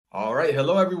All right,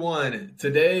 hello everyone.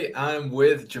 Today I'm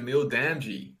with Jamil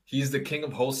Damji. He's the king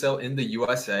of wholesale in the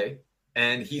USA,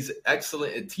 and he's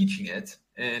excellent at teaching it.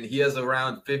 And he has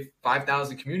around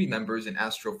 5,000 community members in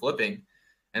astro flipping.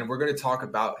 And we're going to talk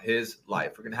about his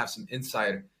life. We're going to have some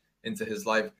insight into his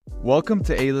life. Welcome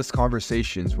to A-List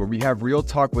Conversations, where we have real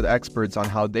talk with experts on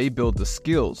how they build the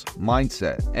skills,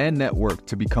 mindset, and network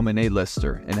to become an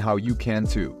A-lister, and how you can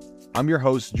too. I'm your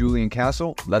host, Julian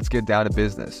Castle. Let's get down to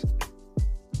business.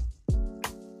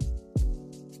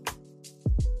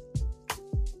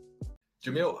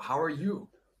 Jamil, how are you?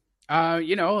 I'm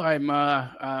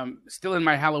still in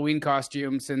my Halloween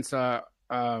costume since even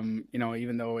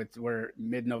though we're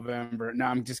mid-November. No,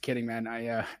 I'm just kidding,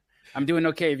 man. I'm doing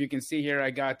okay. If you can see here, I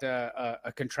got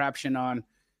a contraption on.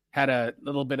 Had a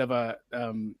little bit of a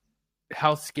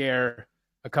health scare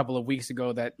a couple of weeks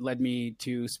ago that led me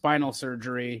to spinal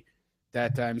surgery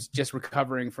that I'm just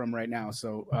recovering from right now.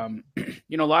 So,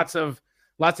 lots of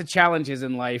challenges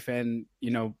in life, and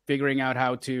figuring out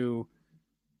how to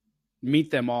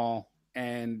meet them all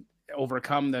and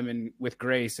overcome them and with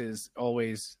grace is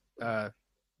always a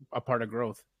part of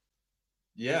growth.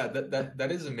 Yeah,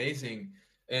 that is amazing,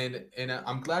 and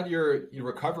I'm glad you're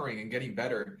recovering and getting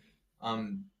better.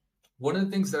 One of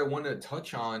the things that I want to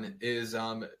touch on is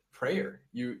prayer.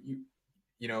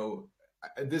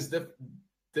 This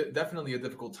definitely a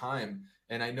difficult time,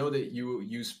 and I know that you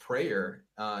use prayer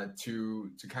to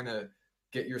kind of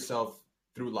get yourself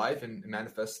through life and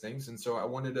manifest things. And so I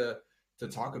wanted to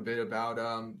talk a bit about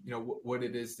what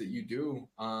it is that you do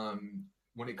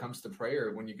when it comes to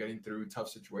prayer when you're getting through tough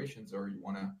situations or you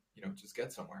want to just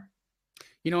get somewhere.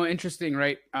 Interesting,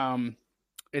 right?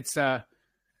 It's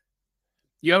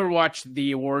you ever watch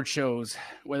the award shows,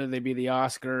 whether they be the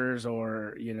Oscars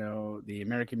or the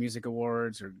American Music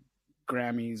Awards or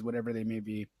Grammys, whatever they may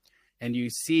be, and you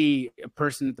see a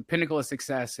person at the pinnacle of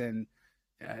success, and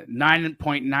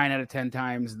 9.9 out of 10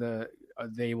 times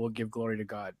they will give glory to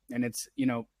God. And it's,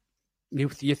 you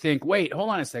think, wait, hold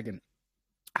on a second.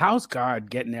 How's God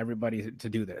getting everybody to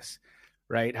do this?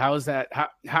 Right? How is that?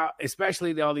 How,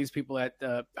 especially all these people at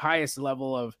the highest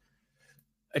level of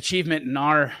achievement in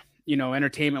our,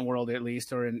 entertainment world, at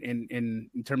least, or in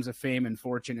terms of fame and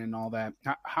fortune and all that.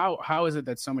 How is it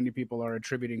that so many people are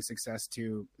attributing success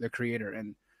to the Creator?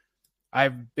 And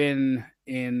I've been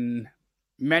in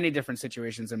many different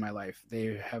situations in my life.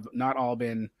 They have not all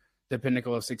been the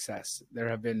pinnacle of success. There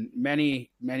have been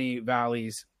many, many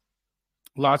valleys,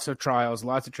 lots of trials,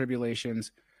 lots of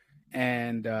tribulations.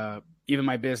 And even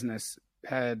my business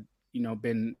had,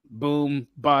 been boom,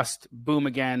 bust, boom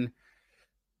again.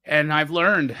 And I've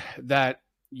learned that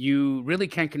you really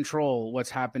can't control what's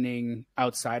happening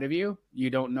outside of you. You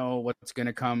don't know what's going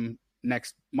to come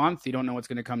next month. You don't know what's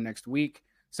going to come next week.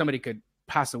 Somebody could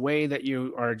pass away that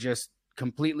you are just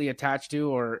completely attached to,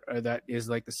 or that is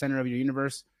like the center of your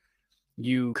universe.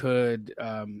 You could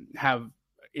have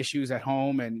issues at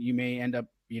home, and you may end up,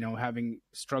 having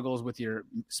struggles with your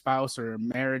spouse, or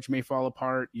marriage may fall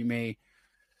apart. You may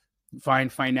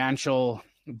find financial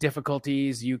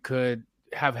difficulties. You could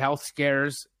have health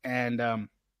scares, and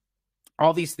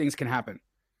all these things can happen.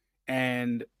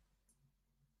 And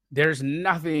there's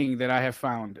nothing that I have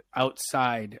found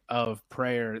outside of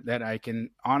prayer that I can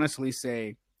honestly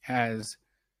say has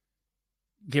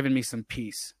given me some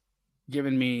peace,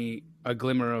 given me a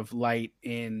glimmer of light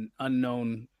in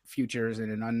unknown futures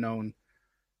and in unknown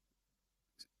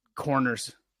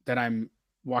corners that I'm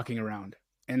walking around.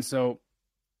 And so,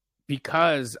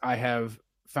 because I have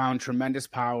found tremendous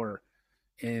power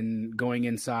in going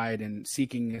inside and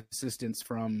seeking assistance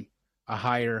from a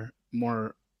higher,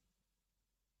 more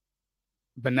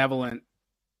benevolent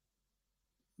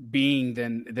being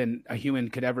than a human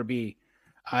could ever be,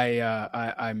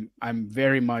 I'm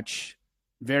very much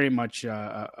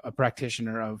a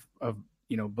practitioner of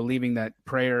believing that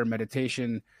prayer,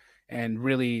 meditation, and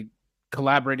really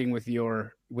collaborating with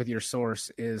your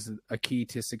source is a key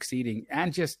to succeeding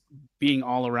and just being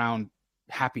all around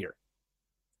happier.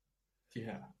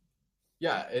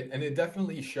 Yeah, and it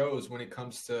definitely shows when it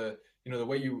comes to the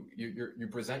way you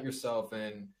present yourself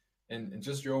and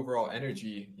just your overall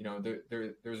energy.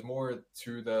 There's more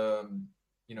to the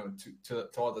to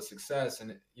all the success,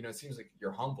 and it seems like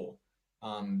you're humble.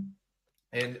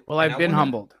 I've been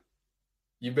humbled.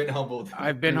 You've been humbled.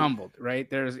 I've been humbled, right?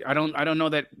 I don't know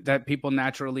that people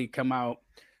naturally come out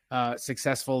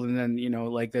successful, and then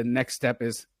like the next step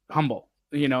is humble.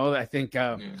 I think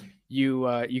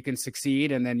you can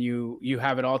succeed, and then you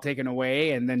have it all taken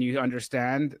away, and then you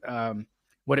understand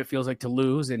what it feels like to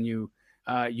lose, and you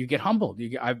get humbled.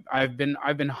 I've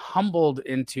been humbled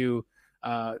into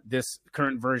this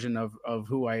current version of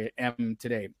who I am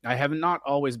today. I have not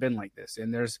always been like this.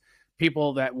 And there's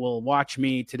people that will watch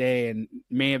me today and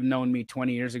may have known me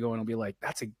 20 years ago and will be like,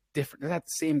 that's the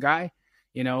same guy.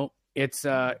 You know, it's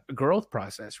a growth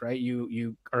process, right?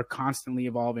 You are constantly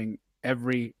evolving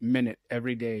every minute,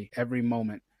 every day, every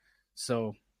moment.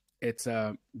 So it's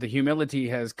the humility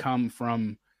has come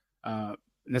from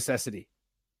necessity.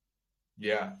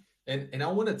 Yeah. And I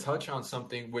want to touch on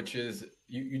something, which is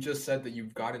you just said that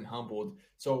you've gotten humbled.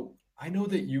 So I know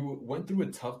that you went through a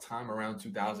tough time around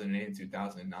 2008 and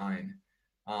 2009.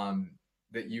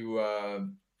 That you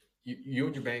and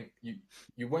your bank,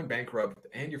 you went bankrupt,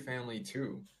 and your family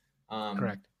too.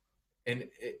 Correct. And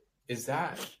is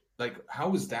that like, how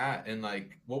was that? And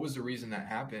like, what was the reason that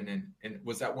happened? And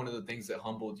was that one of the things that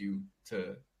humbled you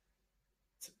to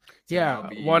yeah, now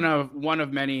be... one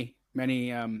of many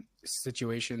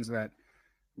situations that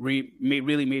really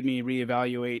made me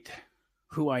reevaluate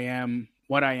who I am,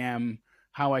 what I am,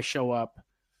 how I show up,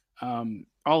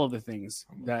 all of the things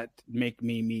that make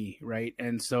me, right?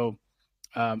 And so,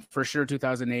 for sure,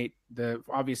 2008,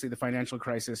 obviously the financial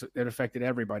crisis, it affected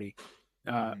everybody.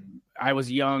 I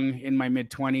was young, in my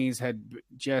mid-20s, had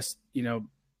just,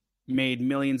 made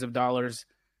millions of dollars,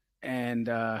 and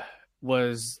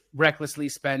was recklessly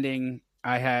spending.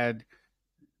 I had,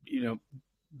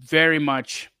 very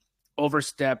much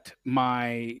overstepped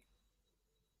my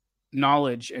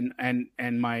knowledge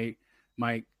and my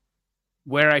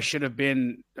where I should have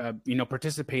been,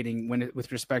 participating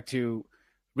with respect to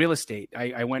real estate.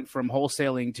 I went from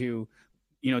wholesaling to,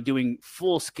 doing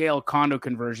full scale condo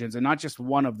conversions, and not just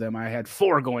one of them. I had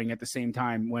 4 going at the same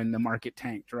time when the market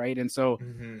tanked. Right. And so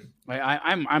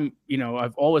I'm,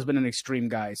 I've always been an extreme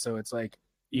guy. So it's like,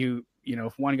 if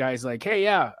one guy's like, hey,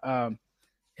 yeah,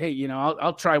 hey,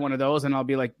 I'll try one of those, and I'll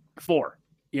be like 4,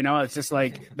 it's just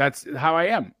like, that's how I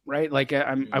am. Right. Like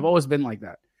I've always been like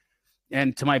that,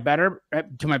 and to my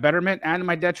betterment and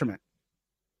my detriment.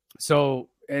 So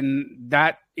in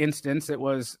that instance, it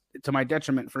was to my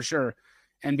detriment for sure.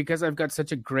 And because I've got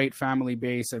such a great family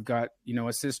base, I've got,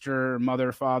 a sister,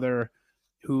 mother, father,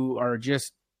 who are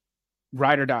just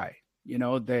ride or die,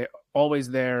 they're always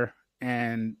there.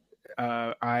 And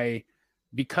I,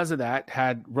 because of that,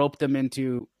 had roped them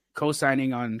into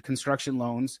co-signing on construction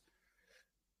loans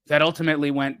that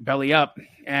ultimately went belly up.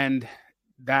 And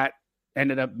that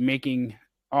ended up making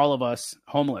all of us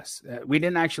homeless. We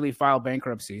didn't actually file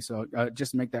bankruptcy. So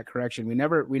just to make that correction. We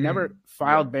never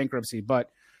filed bankruptcy, but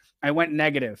I went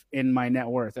negative in my net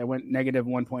worth. I went negative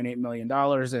 $1.8 million.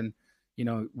 And,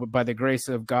 by the grace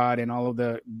of God and all of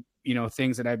the,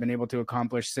 things that I've been able to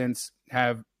accomplish since,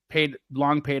 have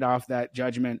long paid off that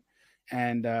judgment,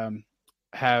 and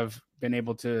have been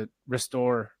able to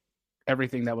restore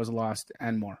everything that was lost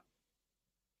and more.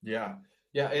 Yeah.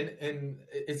 Yeah. And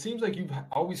it seems like you've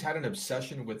always had an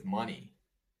obsession with money.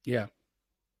 Yeah.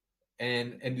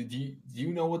 And do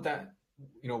you know what that,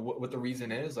 what the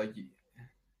reason is? Like,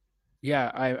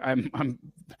 yeah, I'm,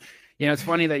 it's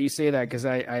funny that you say that, because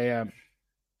I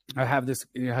have this,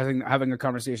 having a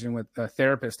conversation with a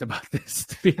therapist about this,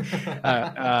 to be,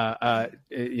 to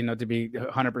be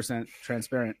 100%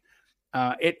 transparent.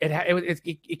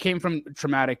 It came from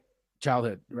traumatic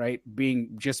childhood, right?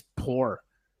 Being just poor,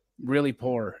 really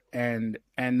poor. And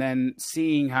then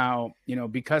seeing how,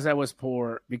 because I was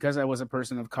poor, because I was a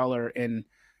person of color in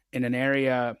an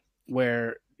area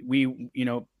where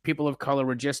people of color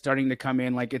were just starting to come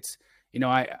in. Like, it's,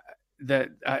 I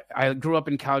grew up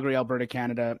in Calgary, Alberta,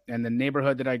 Canada, and the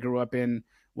neighborhood that I grew up in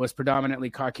was predominantly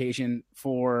Caucasian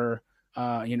for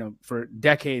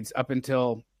decades, up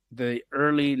until the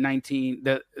early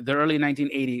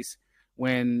 1980s,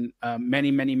 when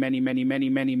many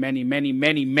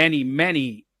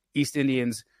East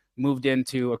Indians moved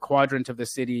into a quadrant of the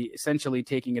city, essentially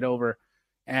taking it over,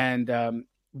 and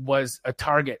was a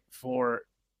target for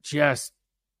just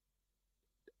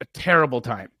a terrible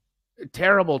time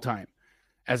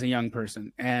as a young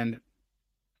person. And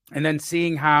then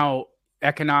seeing how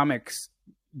economics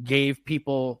gave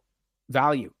people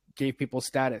value, gave people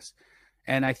status.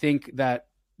 And I think that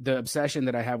the obsession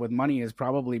that I have with money is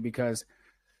probably because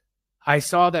I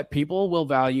saw that people will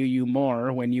value you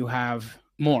more when you have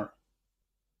more.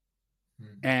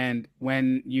 And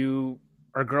when you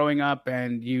are growing up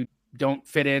and you don't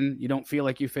fit in, you don't feel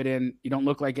like you fit in, you don't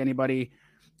look like anybody.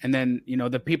 And then,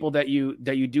 the people that you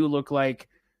do look like,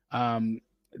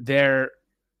 they're,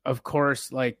 of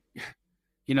course, like,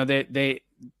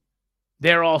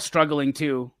 they're all struggling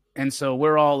too. And so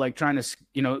we're all like trying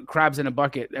to, crabs in a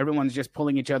bucket. Everyone's just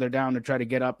pulling each other down to try to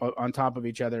get up on top of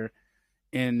each other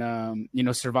in,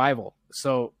 survival.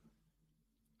 So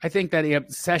I think that the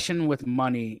obsession with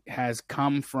money has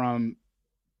come from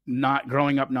not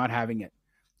growing up, not having it,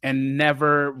 and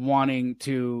never wanting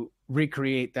to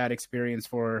recreate that experience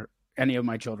for any of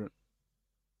my children.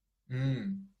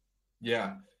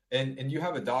 Yeah. And you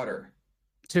have a daughter.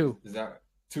 Two. Is that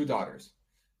two daughters?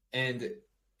 And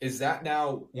is that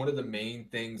now one of the main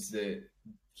things that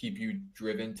keep you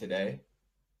driven today?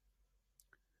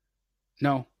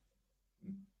 No.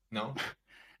 No?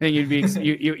 I think you'd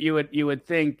be you would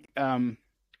think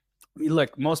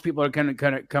look, most people are going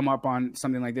to come up on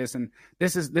something like this, and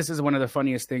this is one of the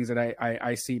funniest things that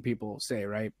I see people say,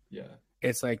 right? Yeah.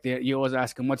 It's like you always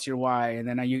ask them, what's your why? And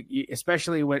then you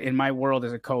especially when in my world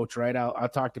as a coach, right? I'll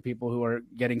talk to people who are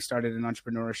getting started in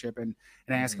entrepreneurship, and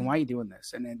I ask them, why are you doing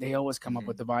this? And then they always come up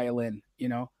with the violin,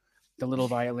 the little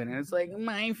violin. And it's like,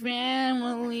 my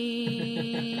family.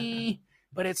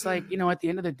 But it's like, at the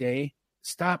end of the day,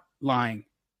 stop lying.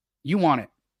 You want it.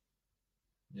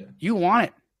 Yeah. You want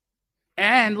it.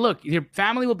 And look, your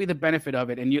family will be the benefit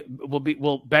of it, and you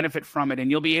will benefit from it,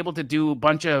 and you'll be able to do a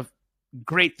bunch of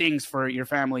great things for your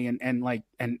family and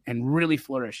really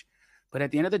flourish. But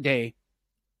at the end of the day,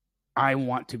 I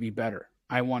want to be better.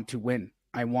 I want to win.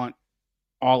 I want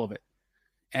all of it.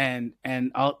 And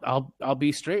I'll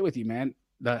be straight with you, man.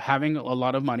 Having a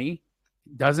lot of money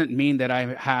doesn't mean that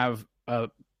I have a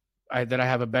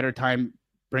better time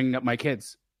bringing up my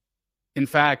kids. In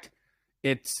fact,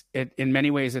 in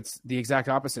many ways it's the exact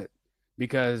opposite,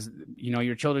 because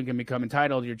your children can become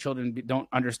entitled. Your children don't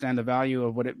understand the value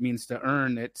of what it means to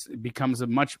earn. It becomes a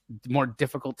much more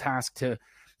difficult task to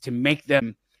make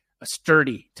them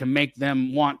sturdy, to make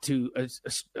them want to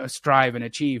strive and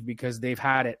achieve, because they've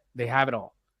had it. They have it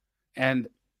all. And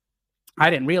I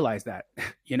didn't realize that.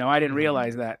 I didn't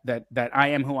realize that I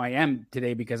am who I am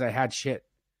today because I had shit.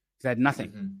 I had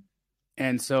nothing.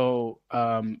 And so,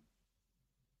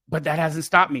 but that hasn't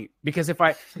stopped me, because if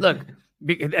I look,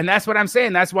 and that's what I'm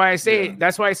saying. That's why I say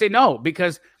no,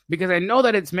 because I know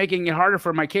that it's making it harder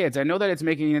for my kids. I know that it's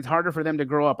making it harder for them to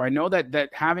grow up. I know that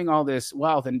having all this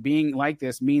wealth and being like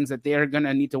this means that they're going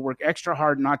to need to work extra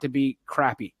hard not to be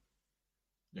crappy.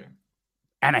 Yeah.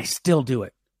 And I still do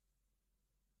it.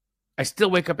 I still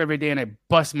wake up every day and I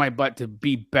bust my butt to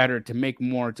be better, to make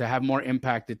more, to have more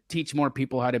impact, to teach more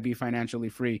people how to be financially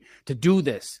free, to do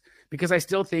this. Because I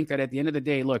still think that at the end of the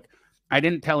day, look, I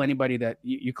didn't tell anybody that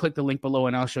you click the link below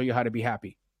and I'll show you how to be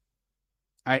happy.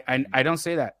 I don't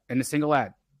say that in a single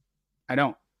ad. I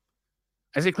don't.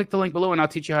 I say click the link below and I'll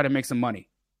teach you how to make some money.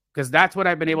 Because that's what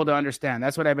I've been able to understand.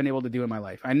 That's what I've been able to do in my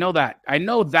life. I know that. I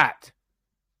know that.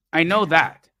 I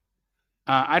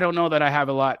don't know that I have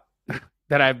a lot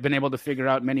that I've been able to figure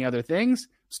out many other things.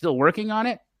 Still working on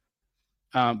it.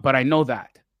 But I know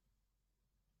that.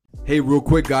 Hey, real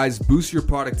quick, guys, boost your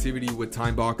productivity with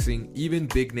time boxing. Even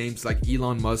big names like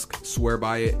Elon Musk swear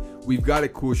by it. We've got a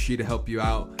cool sheet to help you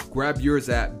out. Grab yours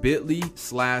at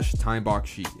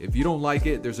bit.ly/timeboxsheet. If you don't like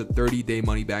it, there's a 30-day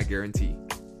money-back guarantee.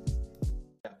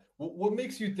 What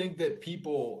makes you think that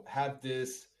people have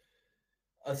this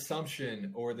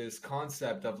assumption or this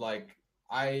concept of like,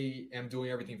 I am doing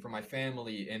everything for my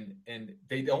family, and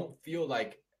they don't feel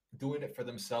like doing it for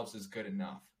themselves is good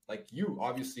enough? Like, you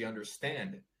obviously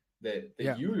understand that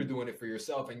you're doing it for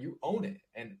yourself and you own it,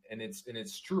 and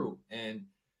it's true, and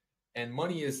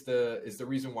money is the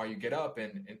reason why you get up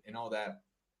and all that,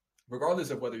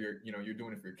 regardless of whether you're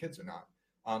doing it for your kids or not.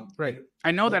 Right. I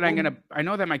know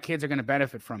that my kids are going to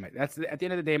benefit from it. That's at the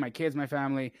end of the day, my kids, my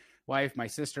family, wife, my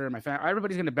sister, my family,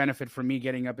 everybody's going to benefit from me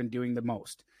getting up and doing the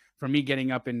most, for me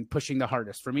getting up and pushing the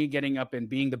hardest, for me getting up and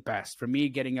being the best, for me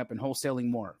getting up and wholesaling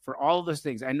more, for all of those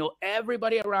things. I know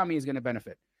everybody around me is going to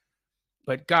benefit.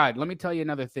 But God, let me tell you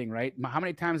another thing, right? How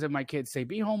many times have my kids say,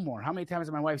 be home more? How many times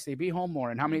have my wife say, be home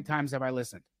more? And how many times have I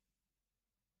listened?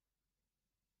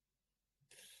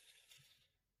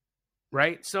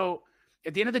 Right? So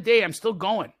at the end of the day, I'm still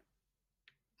going.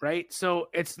 Right? So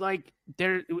it's like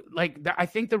I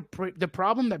think the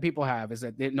problem that people have is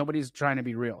that nobody's trying to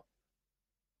be real.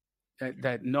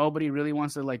 That nobody really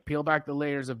wants to like peel back the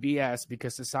layers of BS,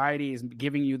 because society is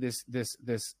giving you this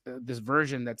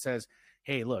version that says,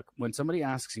 hey, look, when somebody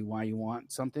asks you why you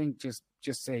want something, just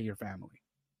say your family,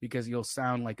 because you'll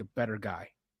sound like a better guy.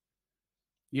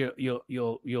 You'll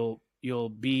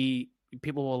be,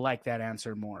 people will like that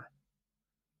answer more.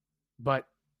 But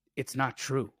it's not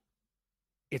true.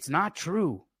 It's not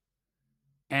true.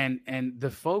 And the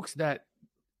folks that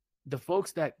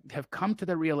have come to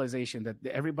the realization that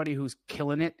everybody who's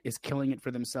killing it is killing it for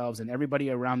themselves, and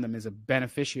everybody around them is a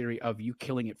beneficiary of you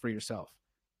killing it for yourself.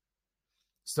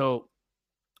 So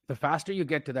the faster you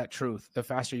get to that truth, the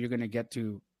faster you're going to get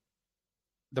to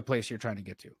the place you're trying to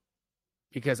get to.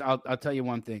 Because I'll tell you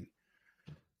one thing.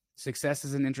 Success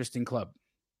is an interesting club,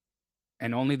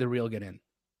 and only the real get in.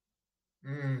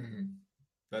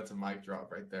 That's a mic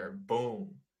drop right there.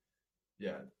 Boom.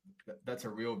 Yeah, that's a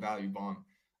real value bomb.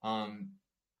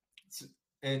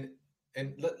 And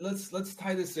let's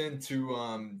tie this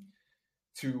into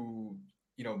to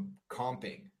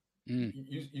comping.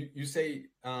 You say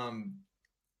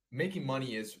making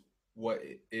money is what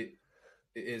it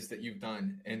is that you've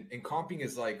done, and comping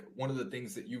is like one of the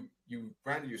things that you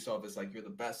branded yourself as, like, you're the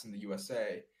best in the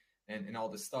USA and all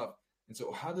this stuff. And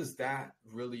so how does that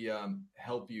really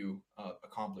help you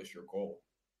accomplish your goal?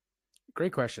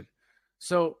 Great question.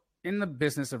 So in the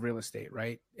business of real estate,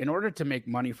 right, in order to make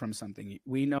money from something,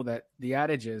 we know that the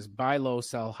adage is buy low,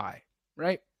 sell high,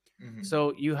 right?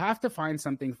 So you have to find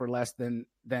something for less than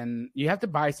you have to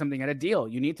buy something at a deal.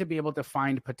 You need to be able to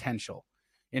find potential.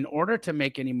 In order to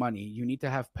make any money, you need to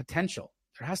have potential.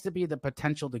 There has to be the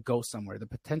potential to go somewhere, the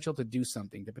potential to do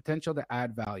something, the potential to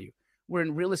add value. Where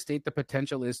in real estate, the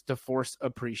potential is to force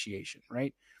appreciation,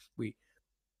 right? We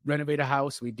renovate a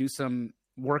house, we do some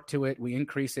work to it, we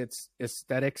increase its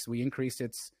aesthetics, we increase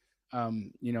its,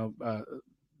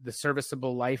 the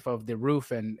serviceable life of the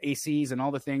roof and ACs and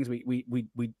all the things. We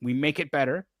make it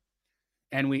better,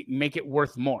 and we make it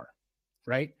worth more,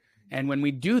 right? And when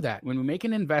we do that, when we make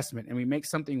an investment and we make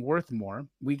something worth more,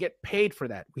 we get paid for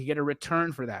that. We get a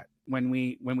return for that when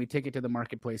we take it to the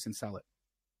marketplace and sell it.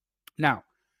 Now,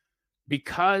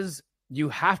 because you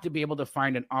have to be able to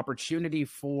find an opportunity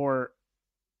for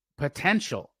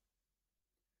potential,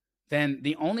 then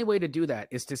the only way to do that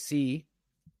is to see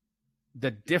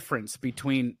the difference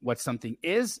between what something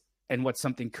is and what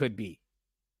something could be.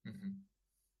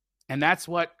 And that's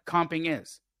what comping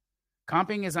is.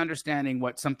 Comping is understanding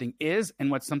what something is and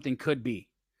what something could be.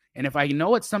 And if I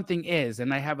know what something is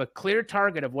and I have a clear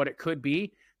target of what it could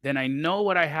be, then I know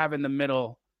what I have in the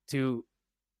middle to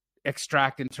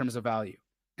extract in terms of value.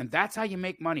 And that's how you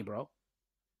make money, bro.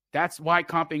 That's why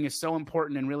comping is so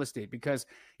important in real estate, because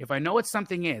if I know what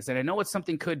something is and I know what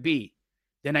something could be,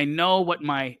 then I know what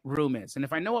my room is. And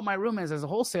if I know what my room is as a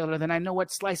wholesaler, then I know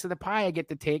what slice of the pie I get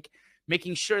to take,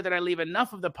 making sure that I leave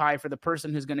enough of the pie for the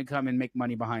person who's going to come and make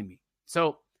money behind me.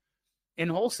 So in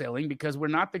wholesaling, because we're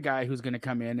not the guy who's going to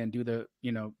come in and do the,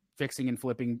 fixing and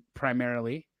flipping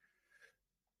primarily,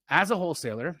 as a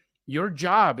wholesaler, your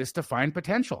job is to find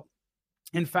potential.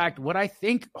 In fact, what I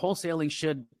think wholesaling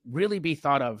should really be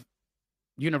thought of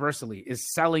universally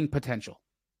is selling potential.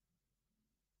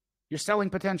 You're selling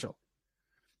potential.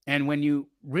 And when you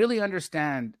really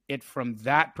understand it from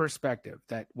that perspective,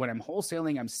 that when I'm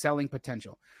wholesaling, I'm selling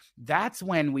potential, that's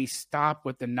when we stop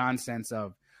with the nonsense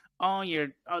of, oh, you're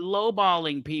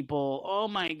lowballing people. Oh,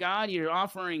 my God, you're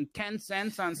offering 10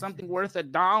 cents on something worth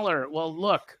 $1. Well,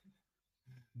 look,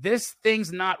 this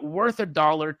thing's not worth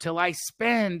 $1 till I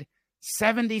spend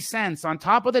 70 cents on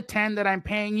top of the 10 that I'm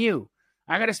paying you.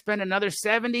 I got to spend another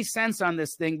 70 cents on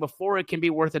this thing before it can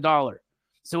be worth $1.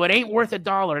 So it ain't worth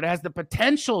 $1. It has the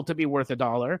potential to be worth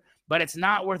 $1, but it's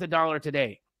not worth $1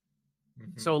 today.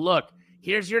 So look,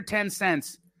 here's your 10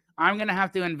 cents. I'm going to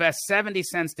have to invest 70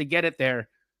 cents to get it there.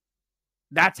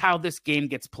 That's how this game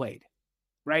gets played,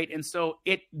 right? And so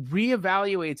it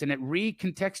reevaluates and it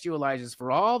recontextualizes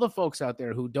for all the folks out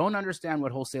there who don't understand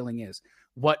what wholesaling is,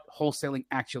 what wholesaling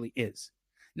actually is.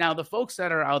 Now, the folks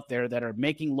that are out there that are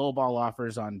making lowball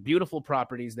offers on beautiful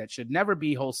properties that should never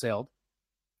be wholesaled,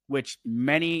 which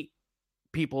many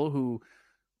people who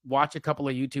watch a couple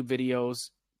of YouTube videos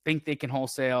think they can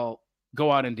wholesale,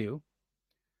 go out and do.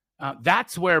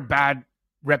 That's where bad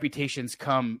reputations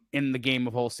come in the game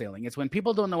of wholesaling. It's when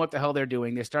people don't know what the hell they're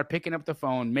doing. They start picking up the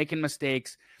phone, making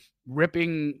mistakes,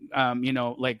 ripping,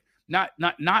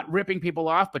 not ripping people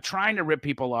off, but trying to rip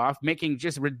people off, making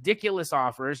just ridiculous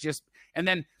offers. And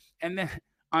then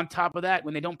on top of that,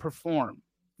 when they don't perform,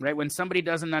 right? When somebody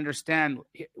doesn't understand,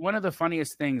 one of the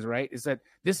funniest things, right, is that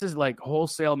this is like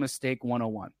wholesale mistake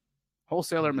 101.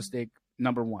 Wholesaler mistake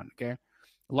number 1, okay?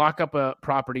 Lock up a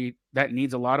property that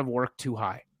needs a lot of work too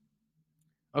high.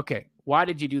 Okay, why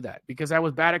did you do that? Because I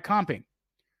was bad at comping.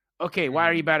 Okay, why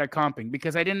are you bad at comping?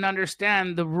 Because I didn't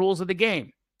understand the rules of the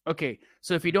game. Okay,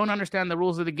 so if you don't understand the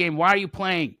rules of the game, why are you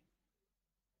playing?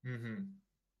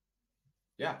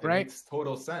 Yeah, it right? makes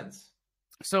total sense.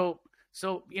 So,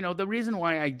 the reason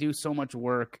why I do so much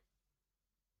work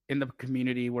in the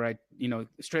community where I,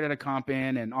 straight out of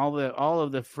comping and all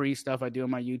of the free stuff I do on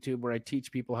my YouTube where I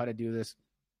teach people how to do this,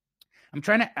 I'm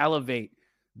trying to elevate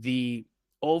the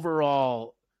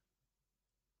overall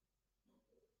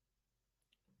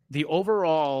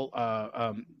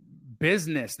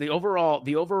business, the overall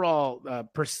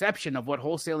perception of what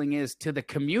wholesaling is to the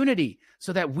community,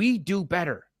 so that we do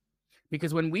better.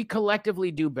 Because when we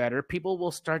collectively do better, people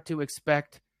will start to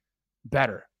expect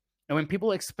better. And when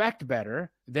people expect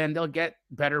better, then they'll get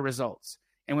better results.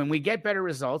 And when we get better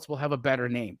results, we'll have a better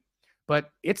name.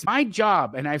 But it's my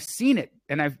job, and I've seen it,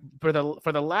 and I've for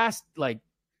the last like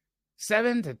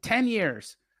 7 to 10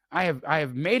 years, I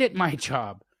have made it my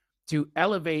job to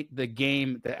elevate the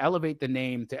game, to elevate the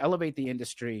name, to elevate the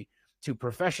industry, to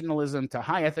professionalism, to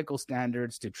high ethical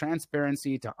standards, to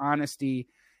transparency, to honesty,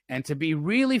 and to be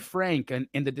really frank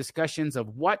in the discussions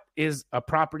of what is a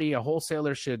property a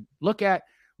wholesaler should look at,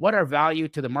 what our value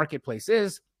to the marketplace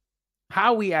is,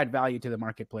 how we add value to the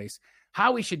marketplace,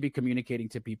 how we should be communicating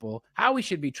to people, how we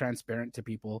should be transparent to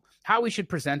people, how we should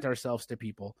present ourselves to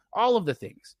people, all of the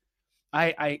things.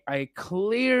 I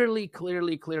clearly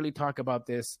talk about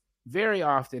this very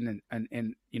often,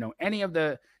 and you know, any of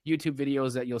the YouTube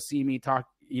videos that you'll see me talk,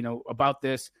 you know, about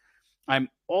this, I'm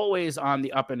always on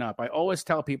the up and up. I always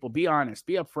tell people, be honest,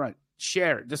 be upfront,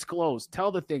 share, disclose,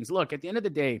 tell the things. Look, at the end of the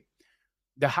day,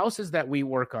 the houses that we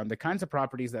work on, the kinds of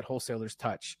properties that wholesalers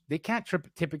touch, they can't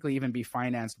typically even be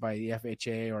financed by the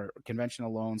FHA or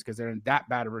conventional loans because they're in that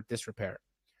bad of disrepair.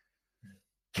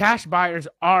 Cash buyers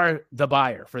are the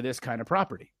buyer for this kind of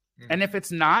property. Mm-hmm. And if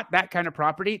it's not that kind of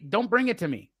property, don't bring it to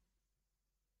me.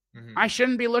 Mm-hmm. I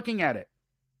shouldn't be looking at it.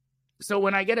 So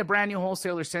when I get a brand new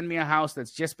wholesaler send me a house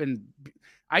that's just been,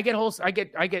 I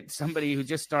get somebody who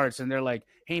just starts and they're like,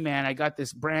 hey man, I got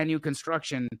this brand new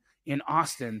construction in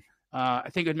Austin. I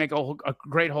think it'd make a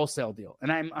great wholesale deal.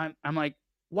 And I'm like,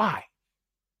 why?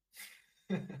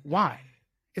 Why?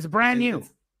 It's brand new.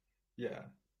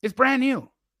 It's brand new.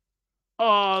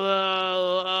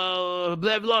 Oh,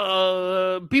 blah,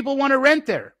 blah. People want to rent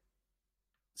there.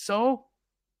 So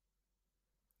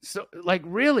like,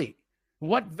 really,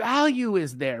 what value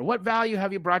is there? What value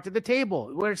have you brought to the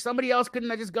table? Where somebody else couldn't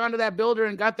have just gone to that builder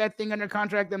and got that thing under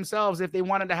contract themselves if they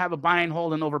wanted to have a buy and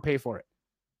hold and overpay for it.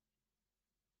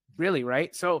 Really,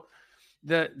 right? So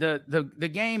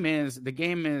the game is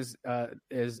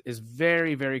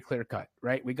very, very clear cut,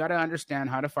 right? We got to understand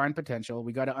how to find potential.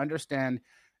 We got to understand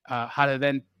how to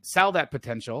then sell that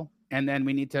potential, and then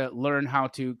we need to learn how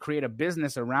to create a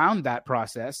business around that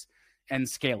process and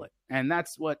scale it. And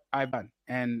that's what I've done.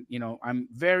 And, you know, I'm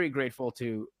very grateful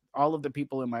to all of the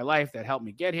people in my life that helped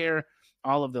me get here,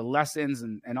 all of the lessons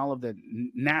and all of the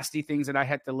nasty things that I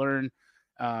had to learn.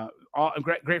 I'm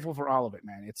grateful for all of it,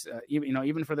 man. It's,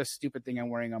 even for the stupid thing I'm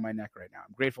wearing on my neck right now,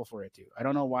 I'm grateful for it too. I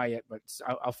don't know why yet, but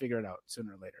I'll figure it out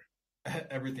sooner or later.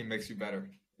 Everything makes you better.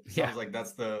 It sounds like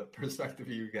that's the perspective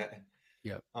you get.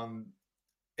 Yeah.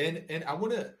 And I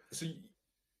want to, so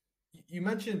you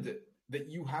mentioned that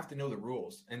you have to know the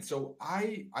rules. And so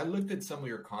I looked at some of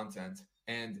your content,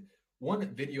 and one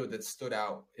video that stood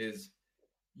out is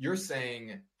you're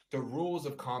saying the rules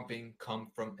of comping come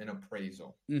from an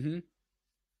appraisal. Mm-hmm.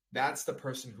 That's the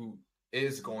person who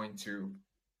is going to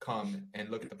come and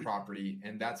look at the property,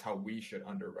 and that's how we should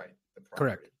underwrite the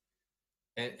property.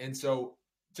 Correct. And so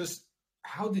just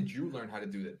how did you learn how to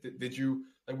do that? Did you,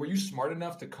 like, were you smart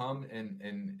enough to come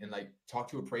and like talk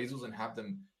to appraisals and have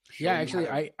them? Yeah, actually,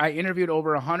 I interviewed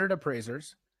over 100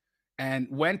 appraisers and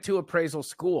went to appraisal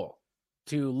school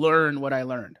to learn what I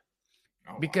learned.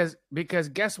 Oh, because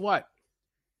guess what?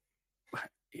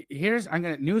 I'm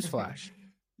going to newsflash.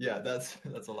 Yeah, that's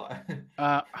a lot.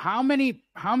 How many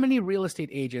real estate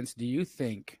agents do you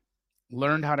think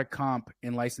learned how to comp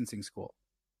in licensing school?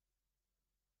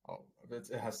 Oh,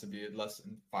 it has to be less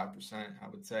than 5%, I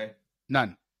would say.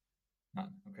 None.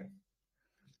 Okay.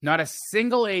 Not a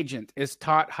single agent is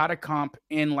taught how to comp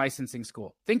in licensing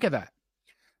school. Think of that.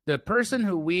 The person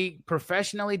who we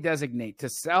professionally designate to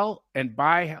sell and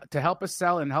buy, to help us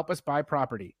sell and help us buy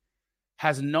property,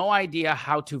 has no idea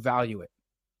how to value it.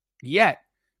 Yet,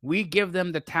 we give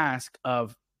them the task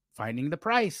of finding the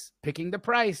price, picking the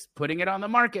price, putting it on the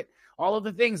market, all of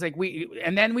the things.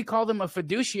 And then we call them a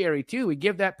fiduciary too. We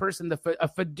give that person a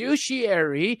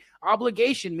fiduciary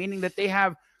obligation, meaning that they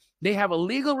have a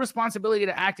legal responsibility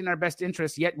to act in our best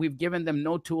interest, yet we've given them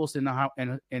no tools to know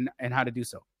how to do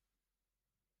so.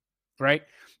 Right?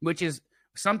 Which is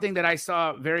something that I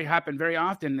saw happen very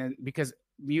often. And because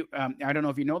I don't know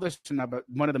if you know this or not, but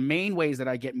one of the main ways that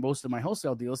I get most of my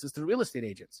wholesale deals is through real estate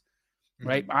agents.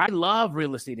 Right? Mm-hmm. I love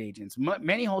real estate agents.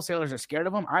 Many wholesalers are scared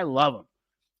of them. I love them.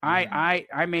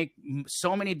 Mm-hmm. I make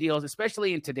so many deals,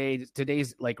 especially in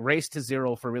today's like race to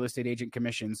zero for real estate agent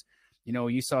commissions. You know,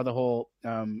 you saw the whole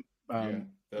thing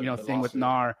with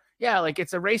NAR. Yeah, like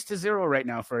it's a race to zero right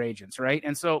now for agents, right?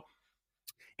 And so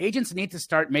agents need to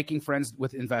start making friends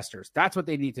with investors. That's what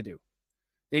they need to do.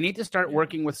 They need to start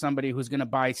working with somebody who's going to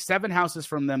buy 7 houses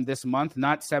from them this month,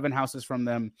 not 7 houses from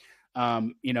them,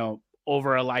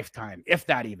 over a lifetime, if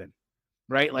that even,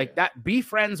 right? Like that, be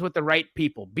friends with the right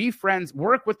people,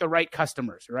 work with the right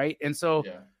customers. Right. And so,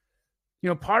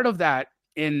 part of that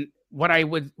in what I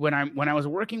would, when I was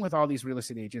working with all these real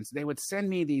estate agents, they would send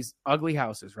me these ugly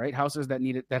houses, right? Houses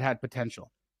that had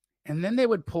potential. And then they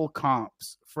would pull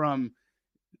comps from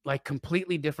like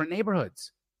completely different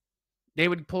neighborhoods. They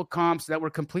would pull comps that were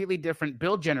completely different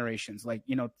build generations, like,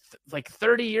 like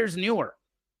 30 years newer.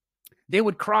 They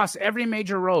would cross every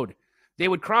major road. They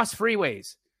would cross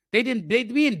freeways. They'd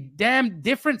be in damn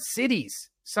different cities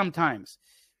sometimes.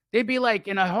 They'd be like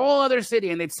in a whole other city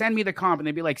and they'd send me the comp and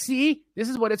they'd be like, see, this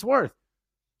is what it's worth.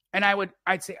 And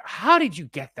I'd say, how did you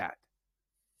get that?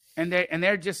 And they're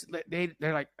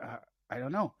like, I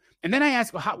don't know. And then I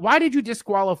ask, why did you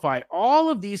disqualify all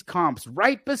of these comps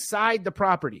right beside the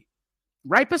property?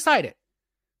 Right beside it,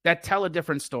 that tell a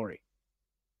different story.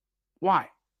 Why?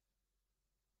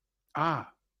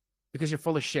 Because you're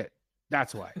full of shit.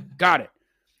 That's why. Got it.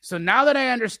 So now that I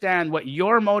understand what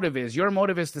your motive is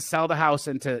to sell the house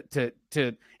and to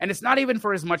and it's not even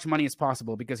for as much money as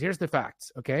possible, because here's the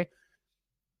facts, okay?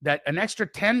 That an extra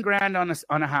 10 grand on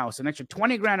a house, an extra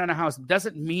 20 grand on a house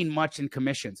doesn't mean much in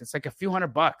commissions. It's like a few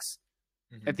 $100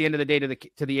 at the end of the day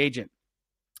to the agent.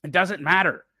 It doesn't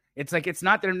matter. It's like,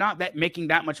 they're not making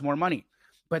that much more money,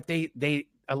 but a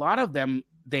lot of them,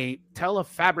 they tell a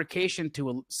fabrication to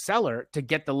a seller to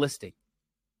get the listing.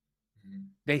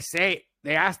 They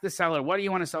ask the seller, what do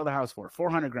you want to sell the house for?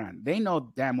 400 grand. They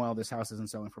know damn well this house isn't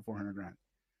selling for 400 grand.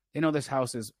 They know this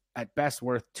house is at best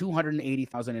worth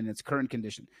 280,000 in its current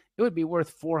condition. It would be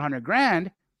worth 400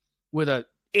 grand with a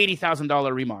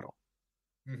 $80,000 remodel.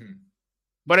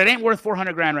 But it ain't worth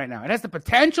 400 grand right now. It has the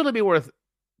potential to be worth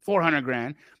 400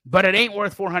 grand, but it ain't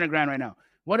worth 400 grand right now.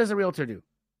 What does a realtor do?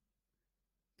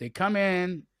 They come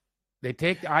in, they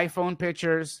take the iPhone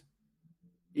pictures,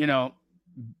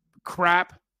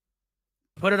 crap,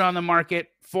 put it on the market,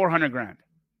 400 grand.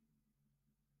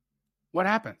 What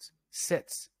happens?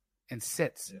 Sits and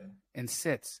sits and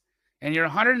sits. And you're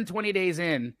 120 days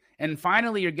in, and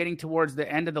finally you're getting towards the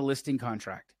end of the listing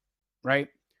contract, right?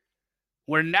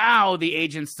 Where now the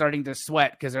agent's starting to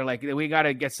sweat because they're like, we got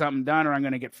to get something done or I'm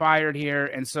going to get fired here.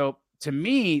 And so to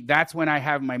me, that's when I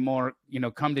have my more,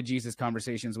 come to Jesus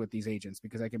conversations with these agents,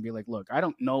 because I can be like, look, I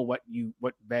don't know what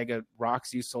bag of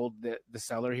rocks you sold the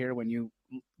seller here when you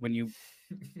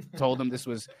told them this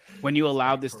was, when you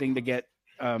allowed this thing to get,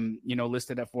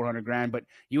 listed at 400 grand. But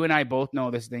you and I both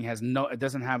know this thing it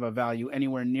doesn't have a value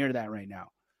anywhere near that right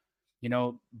now,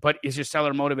 but is your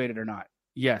seller motivated or not?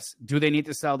 Yes. Do they need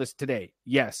to sell this today?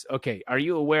 Yes. Okay. Are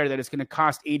you aware that it's going to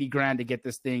cost 80 grand to get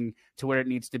this thing to where it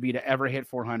needs to be to ever hit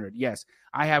 400? Yes.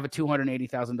 I have a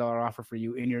 $280,000 offer for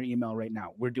you in your email right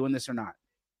now. We're doing this or not?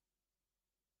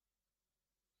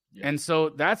 Yeah. And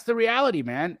so that's the reality,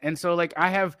 man. And so like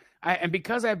and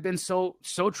because I've been so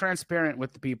transparent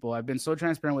with the people, I've been so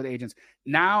transparent with agents.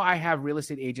 Now I have real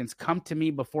estate agents come to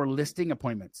me before listing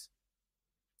appointments.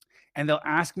 And they'll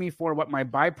ask me for what my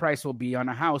buy price will be on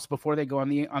a house before they go on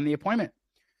the appointment.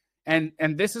 And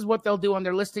this is what they'll do on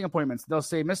their listing appointments. They'll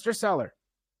say, Mr. Seller,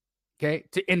 okay,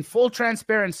 in full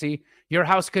transparency, your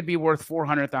house could be worth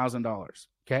 $400,000,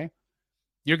 okay?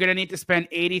 You're going to need to spend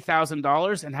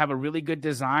 $80,000 and have a really good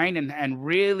design and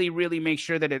really, really make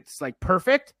sure that it's like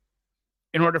perfect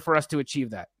in order for us to achieve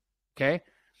that, okay?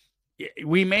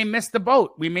 We may miss the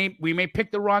boat. We may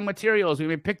pick the wrong materials. We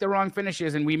may pick the wrong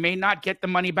finishes, and we may not get the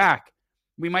money back.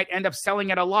 We might end up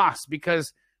selling at a loss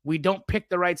because we don't pick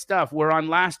the right stuff. We're on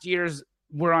last year's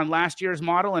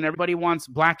model, and everybody wants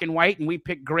black and white, and we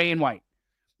pick gray and white.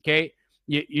 Okay,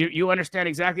 you understand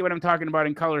exactly what I'm talking about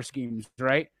in color schemes,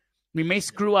 right? We may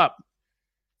screw up,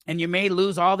 and you may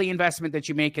lose all the investment that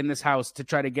you make in this house to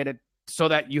try to get it so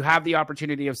that you have the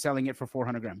opportunity of selling it for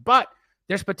 400 grand. But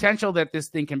there's potential that this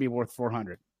thing can be worth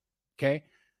 400. Okay.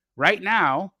 Right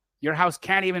now, your house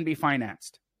can't even be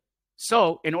financed.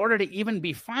 So in order to even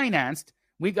be financed,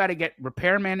 we got to get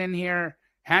repairmen in here,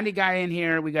 handy guy in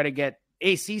here. We got to get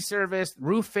AC serviced,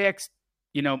 roof fixed,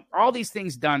 all these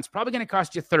things done. It's probably going to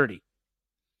cost you 30.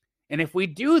 And if we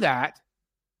do that,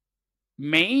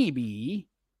 maybe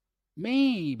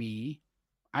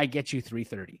I get you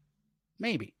 330.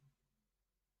 Maybe.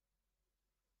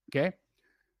 Okay.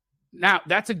 Now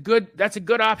that's a good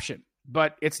option,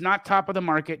 but it's not top of the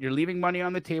market. You're leaving money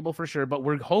on the table for sure, but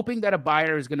we're hoping that a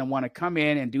buyer is going to want to come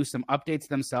in and do some updates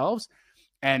themselves,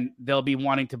 and they'll be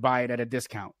wanting to buy it at a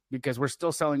discount because we're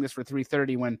still selling this for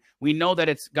 330 when we know that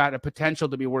it's got a potential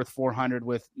to be worth 400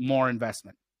 with more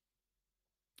investment.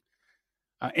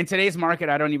 In today's market,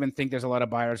 I don't even think there's a lot of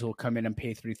buyers who will come in and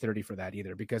pay $330 for that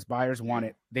either, because buyers want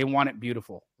it. They want it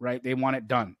beautiful, right? They want it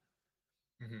done.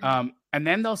 Mm-hmm. And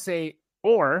then they'll say,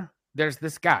 or there's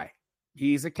this guy.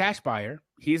 He's a cash buyer.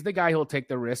 He's the guy who'll take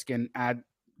the risk and add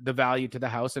the value to the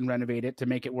house and renovate it to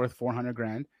make it worth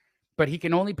 $400,000. But he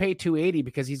can only pay $280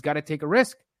 because he's got to take a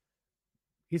risk.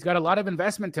 He's got a lot of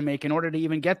investment to make in order to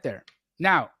even get there.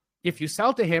 Now, if you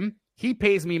sell to him, he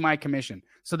pays me my commission.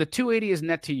 So the $280 is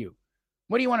net to you.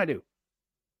 What do you want to do?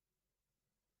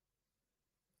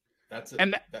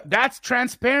 That's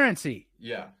transparency.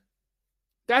 Yeah.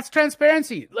 That's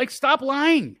transparency. Like, stop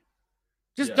lying.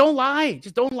 Just don't lie.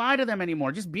 Just don't lie to them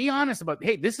anymore. Just be honest about,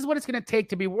 hey, this is what it's going to take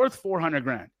to be worth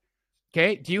 $400,000.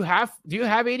 Okay. Do you have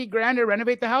 $80,000 to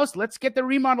renovate the house? Let's get the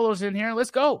remodelers in here.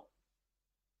 Let's go.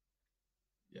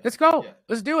 Yeah. Let's go. Yeah.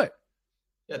 Let's do it.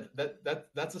 Yeah.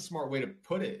 That's a smart way to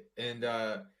put it. And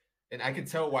I can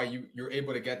tell why you're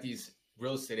able to get these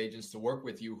real estate agents to work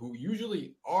with you who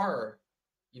usually are,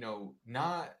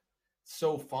 not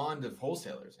so fond of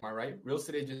wholesalers. Am I right? Real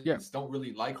estate agents don't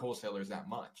really like wholesalers that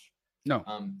much. No,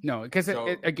 because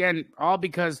again, all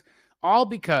because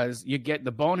you get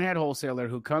the bonehead wholesaler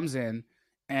who comes in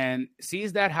and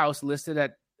sees that house listed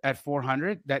at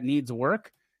 400 that needs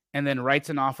work, and then writes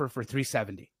an offer for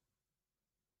 370.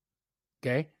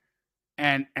 Okay,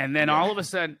 and then all of a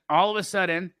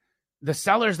sudden, the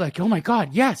seller's like, "Oh my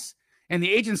God, yes!" And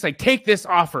the agent's like, "Take this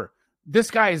offer.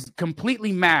 This guy is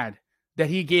completely mad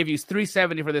that he gave you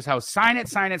 370 for this house. Sign it,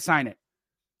 sign it, sign it."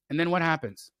 And then what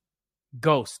happens?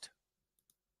 Ghost.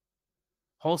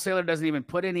 Wholesaler doesn't even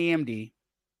put in EMD.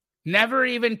 Never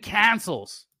even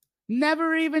cancels.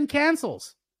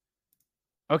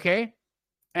 Okay?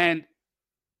 And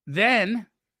then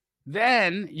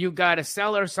you got a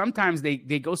seller. Sometimes they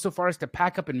go so far as to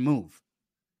pack up and move,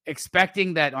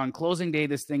 expecting that on closing day,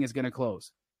 this thing is going to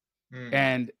close.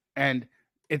 And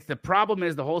it's the problem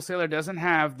is the wholesaler doesn't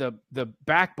have the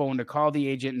backbone to call the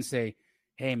agent and say,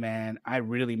 "Hey man, I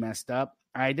really messed up.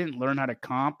 I didn't learn how to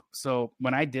comp. So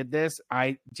when I did this,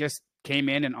 I just came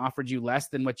in and offered you less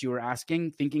than what you were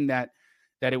asking, thinking that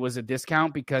it was a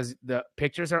discount because the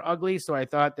pictures are ugly. So I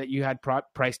thought that you had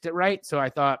priced it right. So I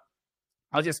thought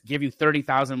I'll just give you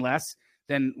 30,000 less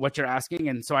than what you're asking.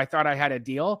 And so I thought I had a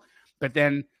deal. But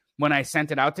then when I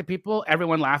sent it out to people,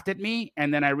 everyone laughed at me.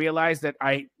 And then I realized that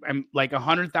I am like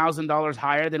 $100,000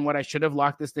 higher than what I should have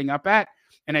locked this thing up at.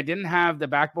 And I didn't have the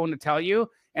backbone to tell you,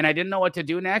 and I didn't know what to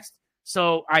do next.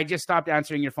 So I just stopped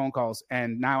answering your phone calls,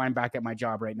 and now I'm back at my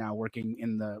job right now working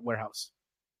in the warehouse.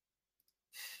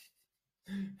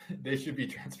 They should be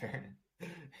transparent.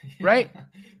 Right?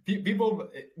 People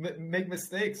make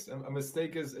mistakes. A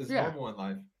mistake is normal in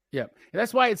life. Yeah.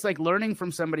 That's why it's like learning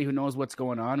from somebody who knows what's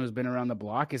going on, who's been around the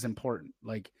block, is important.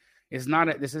 Like, it's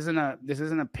not this isn't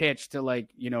a pitch to,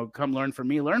 like, come learn from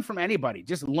me. Learn from anybody.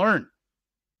 Just learn.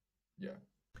 Yeah.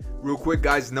 Real quick,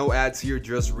 guys, no ads here,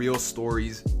 just real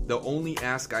stories. The only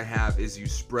ask I have is you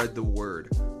spread the word.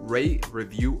 Rate,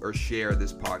 review, or share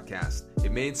this podcast.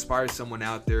 It may inspire someone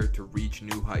out there to reach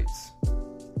new heights.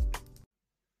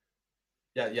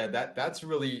 Yeah, that's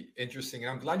really interesting.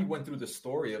 And I'm glad you went through the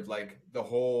story of, like, the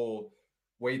whole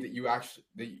way that you actually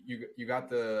you got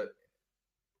the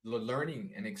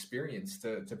learning and experience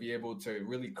to be able to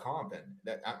really comp,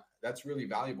 and that's really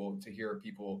valuable to hear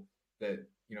people that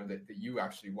that you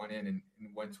actually went in and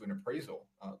went to an appraisal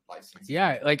license.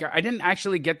 Yeah, like I didn't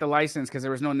actually get the license because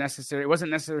there was it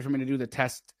wasn't necessary for me to do the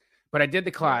test, but I did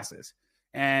the classes,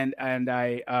 and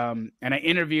I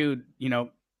interviewed,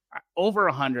 over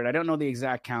 100. I don't know the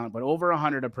exact count, but over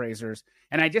 100 appraisers.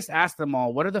 And I just asked them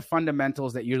all, what are the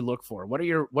fundamentals that you look for? What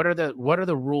are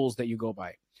the rules that you go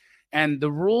by? And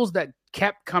the rules that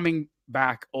kept coming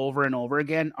back over and over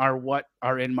again are what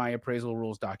are in my appraisal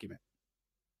rules document.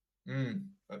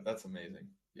 That's amazing.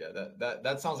 Yeah,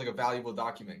 that sounds like a valuable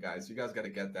document, guys. You guys got to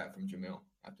get that from Jamil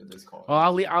after this call. Well,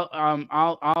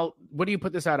 I'll what do you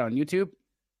put this out on? YouTube?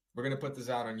 We're gonna put this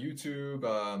out on YouTube,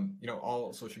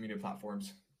 all social media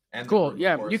platforms. And cool.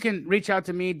 Yeah, you can reach out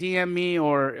to me, DM me,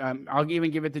 or I'll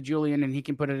even give it to Julian and he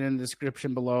can put it in the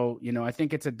description below. I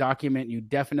think it's a document you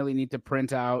definitely need to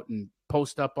print out and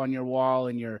post up on your wall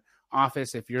in your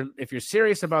office. If you're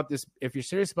serious about this,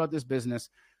 business,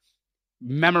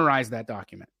 memorize that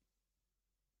document.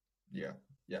 Yeah,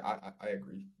 I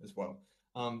agree as well.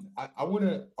 I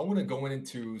want to go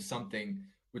into something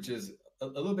which is a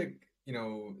little bit,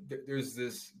 there's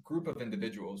this group of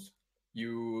individuals,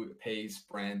 you, Pace,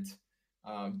 Brent,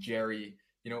 Jerry,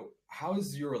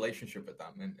 how's your relationship with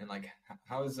them? And like,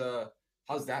 how's that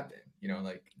been,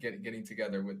 like getting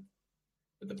together with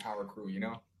the power crew,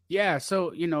 Yeah.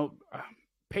 So,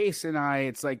 Pace and I,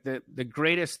 it's like the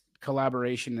greatest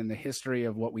collaboration in the history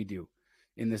of what we do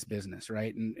in this business,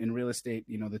 right? In real estate,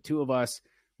 you know, the two of us,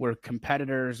 we're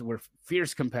competitors. We're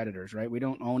fierce competitors, right? We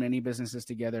don't own any businesses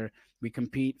together. We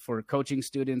compete for coaching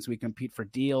students. We compete for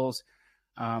deals.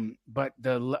 But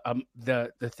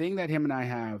the thing that him and I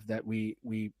have that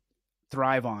we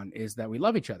thrive on is that we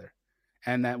love each other,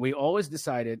 and that we always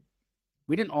decided.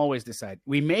 We didn't always decide.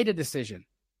 We made a decision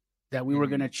that we were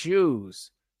going to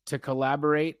choose to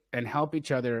collaborate and help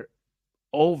each other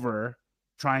over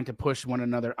trying to push one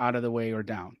another out of the way or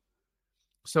down.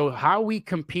 So how we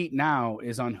compete now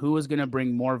is on who is going to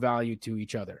bring more value to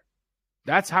each other.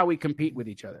 That's how we compete with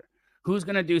each other. Who's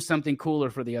going to do something cooler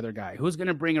for the other guy? Who's going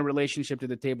to bring a relationship to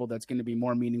the table that's going to be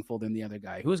more meaningful than the other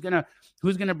guy? Who's going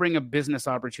to bring a business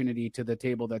opportunity to the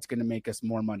table that's going to make us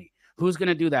more money? Who's going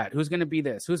to do that? Who's going to be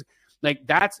this? Who's like,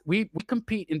 that's, we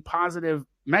compete in positive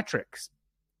metrics.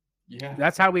 Yeah.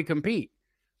 That's how we compete.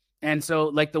 And so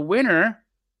like the winner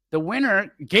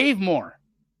gave more.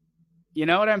 You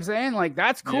know what I'm saying? Like,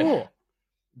 that's cool.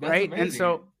 Yeah. Right. Amazing. And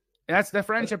so that's the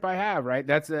friendship I have, right?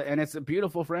 And it's a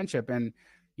beautiful friendship. And,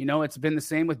 you know, it's been the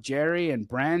same with Jerry and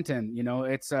Brent, and, you know,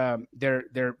 it's,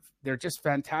 they're just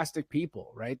fantastic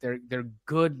people, right? They're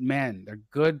good men. They're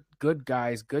good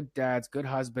guys, good dads, good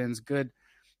husbands, good,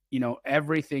 you know,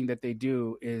 everything that they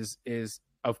do is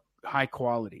of high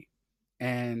quality.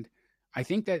 And I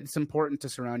think that it's important to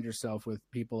surround yourself with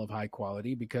people of high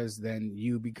quality, because then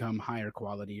you become higher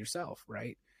quality yourself,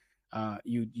 right?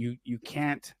 You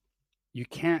can't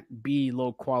be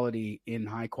low quality in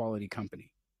high quality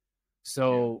company.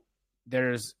 So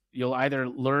you'll either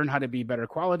learn how to be better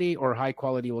quality, or high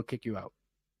quality will kick you out.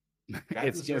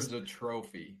 That deserves a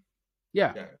trophy.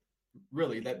 Yeah.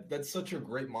 Really, that's such a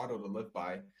great motto to live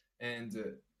by. And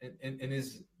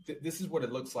this is what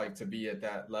it looks like to be at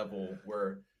that level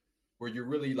where you're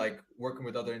really like working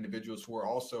with other individuals who are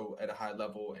also at a high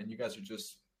level, and you guys are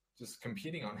just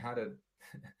competing on how to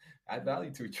add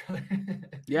value to each other.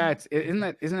 Yeah,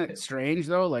 isn't it strange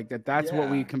though? Like that's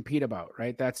what we compete about,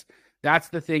 right? That's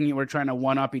the thing we're trying to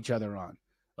one up each other on.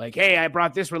 Like, hey, I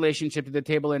brought this relationship to the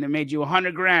table and it made you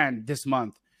 $100,000 this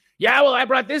month. Yeah, well, I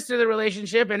brought this to the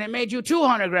relationship and it made you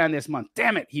 $200,000 this month.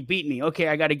 Damn it, he beat me. Okay,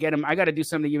 I got to get him. I got to do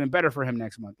something even better for him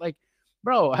next month. Like,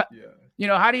 bro, you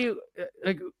know, how do you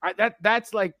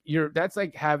that's like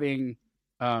having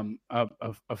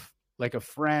a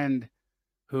friend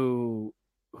who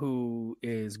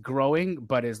is growing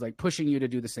but is like pushing you to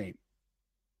do the same.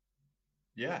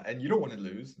 Yeah, and you don't want to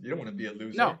lose. You don't want to be a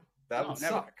loser. No, that would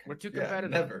never. suck. We're too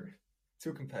competitive. Never.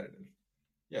 Too competitive.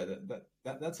 Yeah,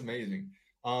 that's amazing.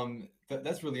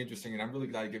 That's really interesting, and I'm really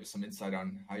glad to give some insight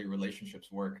on how your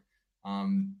relationships work.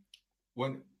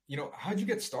 When how'd you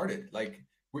get started? Like,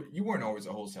 you weren't always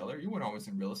a wholesaler. You weren't always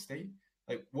in real estate.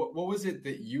 Like, what was it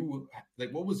that you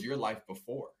like? What was your life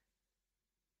before?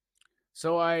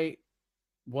 So I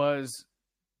was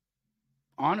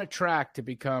on a track to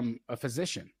become a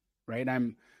physician, right?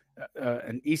 I'm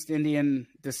an East Indian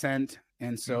descent.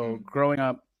 And so growing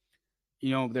up,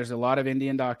 you know, there's a lot of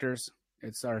Indian doctors.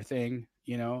 It's our thing,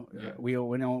 you know. We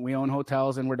own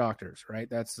hotels and we're doctors, right?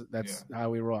 That's how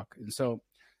we rock. And so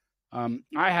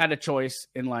I had a choice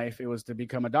in life. It was to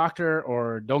become a doctor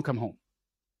or don't come home.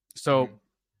 So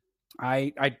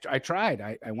I tried.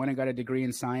 I went and got a degree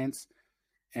in science,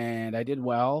 and I did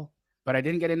well, but I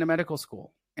didn't get into medical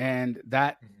school, and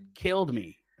that killed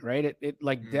me, right? It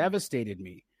like devastated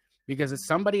me, because it's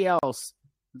somebody else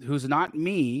who's not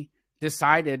me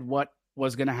decided what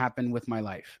was going to happen with my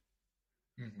life.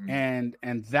 And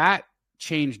that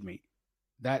changed me.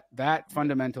 That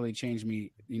fundamentally changed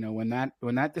me. You know, when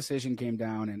that decision came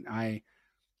down and I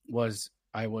was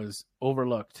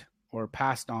overlooked or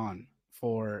passed on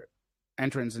for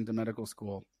entrance into medical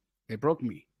school, it broke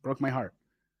my heart.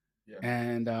 Yeah.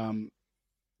 And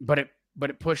but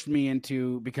it pushed me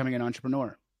into becoming an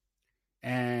entrepreneur.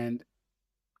 And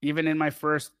even in my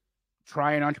first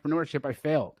try in entrepreneurship, I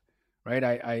failed. Right.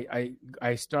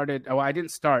 I started. Oh, I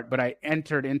didn't start, but I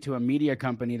entered into a media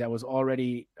company that was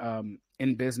already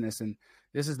in business. And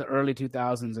this is the early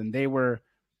 2000s. And they were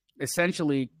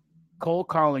essentially cold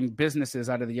calling businesses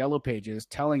out of the yellow pages,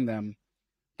 telling them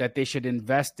that they should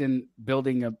invest in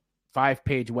building a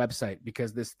 5-page website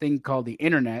because this thing called the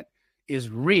internet is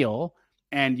real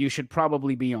and you should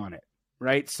probably be on it.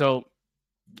 Right. So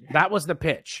that was the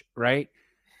pitch. Right.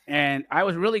 And I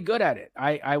was really good at it.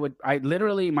 I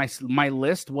literally, my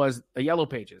list was the yellow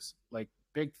pages, like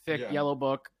big, thick yellow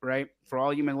book, right? For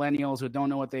all you millennials who don't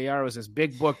know what they are, it was this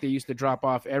big book they used to drop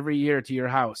off every year to your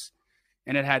house.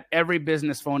 And it had every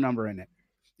business phone number in it.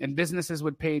 and businesses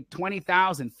would pay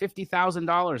 $20,000,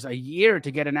 $50,000 a year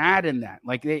to get an ad in that.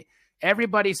 Like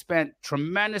everybody spent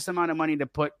tremendous amount of money to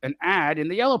put an ad in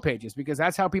the Yellow Pages because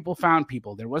that's how people found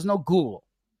people. There was no Google,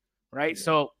 right?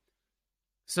 Yeah.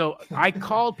 So I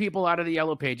called people out of the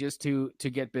Yellow Pages to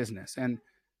get business. And,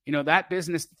 that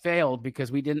business failed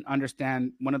because we didn't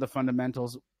understand one of the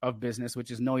fundamentals of business, which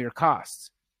is know your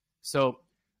costs. So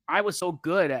I was so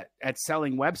good at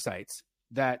selling websites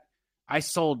that I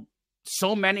sold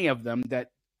so many of them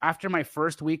that after my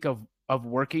first week of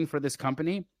working for this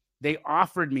company, they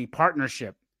offered me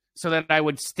partnership so that I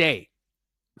would stay,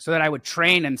 so that I would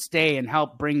train and stay and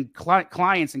help bring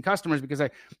clients and customers because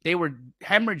they were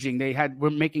hemorrhaging. Were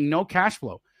making no cash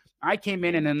flow. I came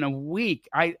in and in a week,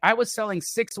 I was selling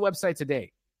 6 websites a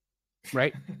day,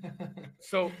 right?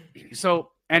 So,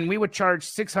 and we would charge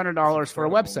 $600 for a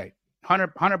website,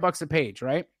 $100 a page,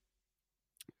 right?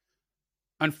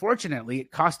 Unfortunately,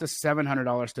 it cost us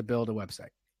 $700 to build a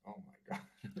website. Oh my God.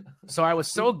 So I was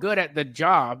so good at the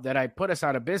job that I put us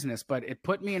out of business, but it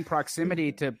put me in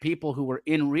proximity to people who were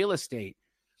in real estate.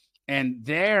 And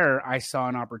there I saw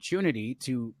an opportunity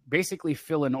to basically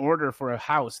fill an order for a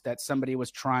house that somebody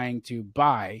was trying to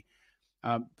buy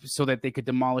so that they could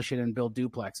demolish it and build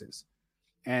duplexes.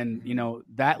 And,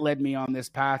 that led me on this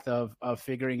path of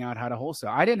figuring out how to wholesale.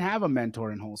 I didn't have a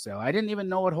mentor in wholesale. I didn't even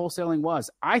know what wholesaling was.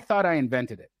 I thought I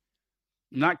invented it.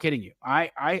 I'm not kidding you.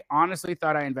 I honestly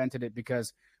thought I invented it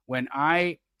because when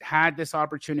I had this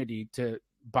opportunity to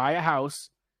buy a house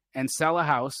and sell a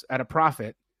house at a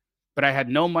profit, but I had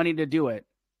no money to do it,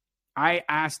 I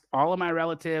asked all of my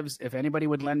relatives if anybody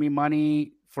would lend me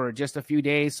money for just a few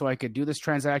days so I could do this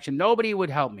transaction. Nobody would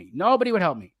help me.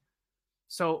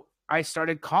 So I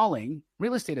started calling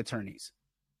real estate attorneys,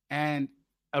 and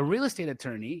a real estate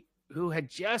attorney who had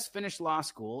just finished law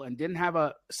school and didn't have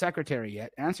a secretary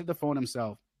yet answered the phone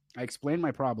himself. I explained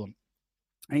my problem,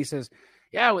 and he says,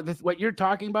 yeah, what you're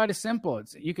talking about is simple.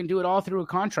 You can do it all through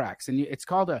contracts, and it's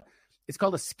called a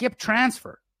skip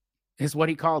transfer is what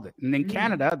he called it. And in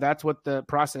Canada, that's what the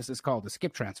process is called, a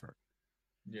skip transfer.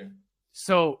 Yeah.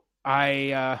 So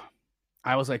I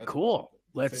was like, cool,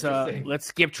 let's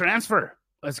skip transfer.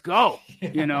 Let's go,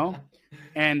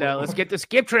 and let's get the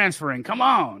skip transferring. Come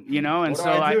on, And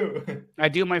so I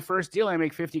do my first deal. I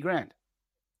make $50,000.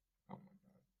 Oh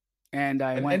and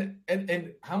I went.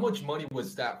 And how much money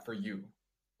was that for you?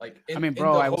 Like, bro, in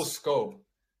the whole scope.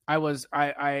 I'm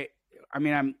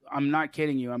not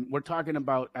kidding you. We're talking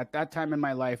about at that time in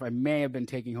my life, I may have been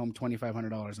taking home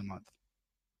 $2,500 a month.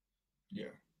 Yeah.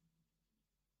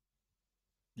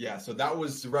 Yeah, so that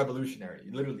was revolutionary.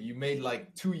 Literally, you made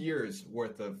like 2 years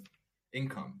worth of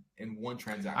income in one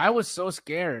transaction. I was so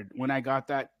scared when I got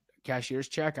that cashier's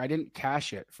check. I didn't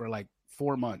cash it for like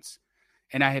 4 months,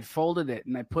 and I had folded it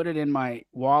and I put it in my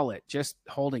wallet, just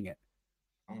holding it.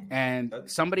 And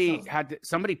somebody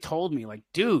told me, like,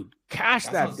 dude, cash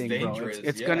that thing, bro.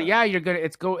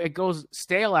 It goes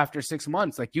stale after 6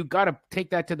 months. Like, you got to take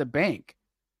that to the bank.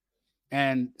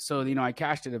 And so, I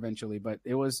cashed it eventually, but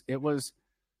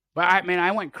but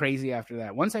I went crazy after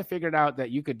that. Once I figured out that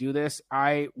you could do this,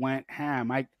 I went ham.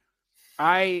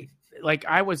 I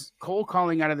was cold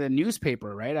calling out of the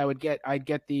newspaper, right? I'd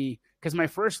get because my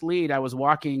first lead, I was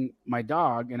walking my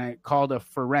dog and I called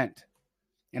for rent.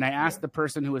 And I asked the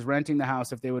person who was renting the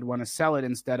house if they would want to sell it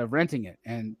instead of renting it.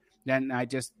 And then I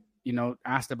just,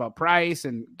 asked about price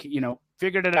and,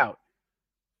 figured it out.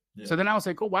 Yeah. So then I was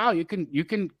like, oh, wow, you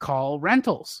can call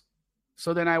rentals.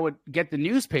 So then I would get the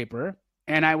newspaper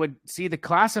and I would see the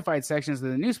classified sections of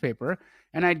the newspaper,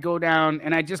 and I'd go down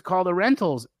and I'd just call the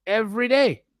rentals every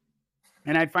day.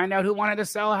 And I'd find out who wanted to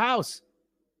sell a house.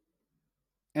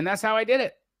 And that's how I did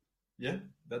it. Yeah,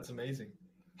 that's amazing.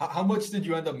 How much did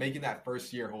you end up making that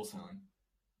first year wholesaling,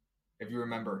 if you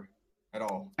remember at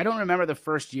all? I don't remember the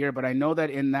first year, but I know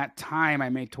that in that time I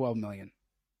made $12 million.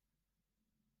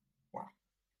 Wow.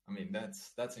 I mean,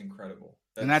 that's incredible.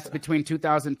 And that's between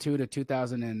 2002 to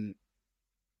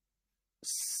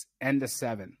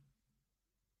 2007.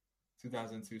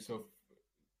 2002. So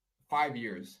 5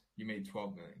 years, you made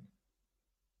 12 million.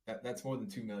 That's more than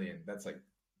 2 million. That's like,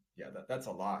 yeah, that's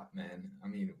a lot, man. I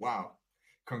mean, wow.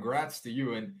 Congrats to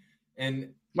you.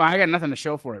 And well, I got nothing to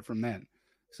show for it from then.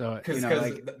 So because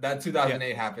that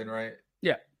 2008 happened, right?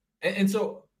 Yeah. And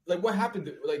so, like, what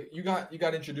happened? Like, you got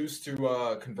introduced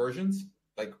to conversions,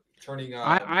 like turning.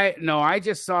 I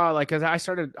just saw, like, because I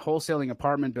started wholesaling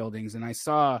apartment buildings, and I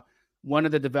saw one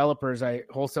of the developers I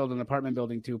wholesaled an apartment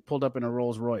building to pulled up in a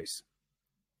Rolls Royce.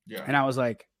 Yeah. And I was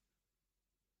like,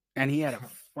 and he had a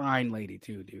fine lady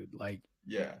too, dude. Like,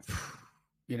 yeah.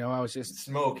 I was just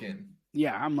smoking.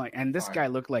 Yeah, I'm like, and this guy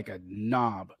looked like a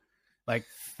knob. like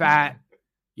fat,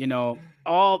 you know,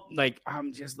 all like,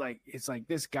 I'm just like, it's like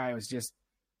this guy was just,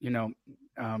 you know,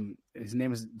 his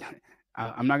name is,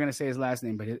 I'm not going to say his last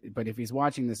name, but if he's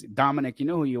watching this, Dominic, you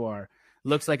know who you are.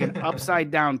 Looks like an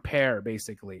upside down pear,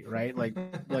 basically, right? Like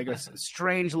a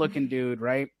strange looking dude,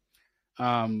 right?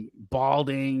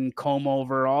 Balding, comb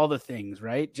over, all the things,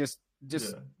 right? Just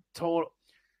total,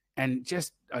 and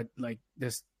just like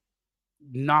this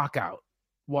knockout,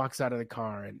 walks out of the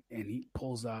car and he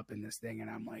pulls up in this thing, and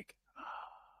I'm like, oh,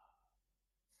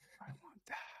 I want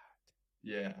that.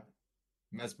 Yeah,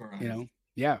 mesmerized. You know,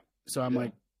 yeah. So I'm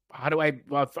like, how do I?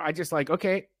 Well, I just like,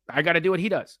 okay, I got to do what he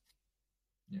does.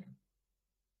 Yeah.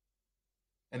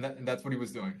 And that's what he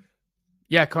was doing.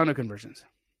 Yeah, condo conversions.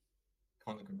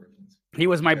 Condo conversions. He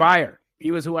was my buyer.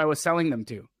 He was who I was selling them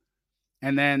to.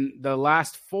 And then the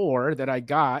last 4 that I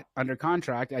got under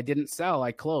contract, I didn't sell.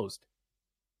 I closed.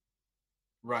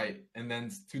 Right. And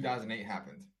then 2008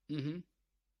 happened. Mm-hmm.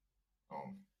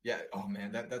 Oh, yeah. Oh,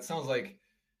 man. That sounds like,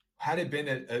 had it been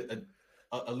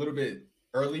a little bit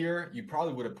earlier, you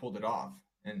probably would have pulled it off.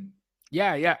 And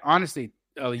yeah. Honestly,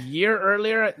 a year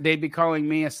earlier, they'd be calling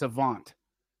me a savant.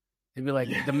 They'd be like,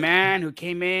 the man who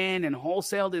came in and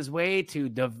wholesaled his way to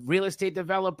the real estate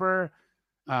developer,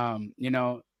 you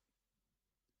know,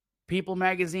 People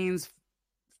Magazine's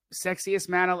sexiest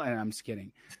man. And I'm just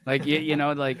kidding. Like, you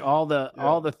know, like all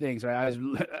the things, right? I was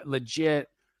legit.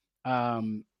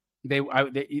 They,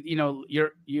 you know,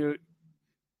 you're,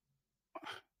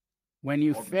 when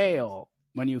you fail,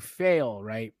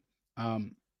 right?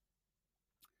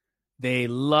 They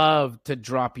love to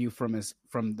drop you from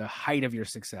the height of your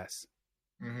success.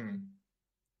 Mm-hmm.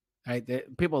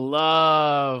 Right? People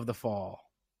love the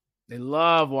fall. They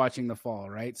love watching the fall,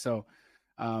 right? So,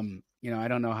 you know, I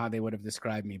don't know how they would have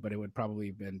described me, but it would probably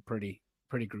have been pretty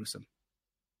gruesome.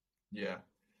 Yeah.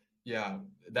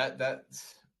 That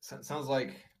sounds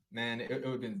like, man, it would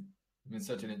have been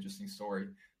such an interesting story.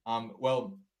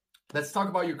 Well, let's talk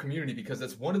about your community, because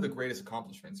that's one of the greatest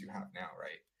accomplishments you have now,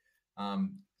 right?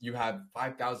 You have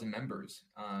 5,000 members.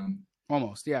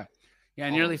 Almost, yeah.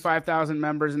 Nearly 5,000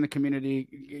 members in the community.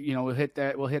 You know, we'll hit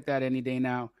that any day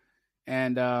now,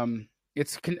 and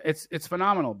it's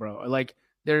phenomenal, bro. Like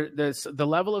the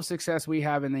level of success we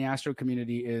have in the Astro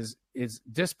community is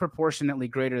disproportionately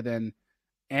greater than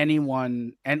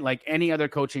anyone and like any other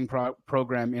coaching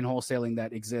program in wholesaling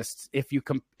that exists. If you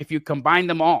combine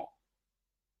them all,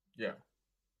 yeah,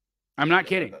 I'm not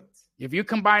kidding. If you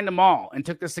combine them all and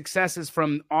took the successes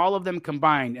from all of them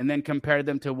combined and then compared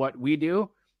them to what we do,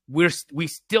 we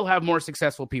still have more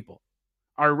successful people.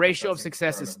 Our ratio of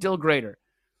success is still greater.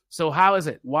 So how is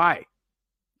it? Why?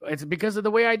 It's because of the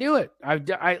way I do it. I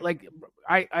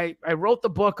wrote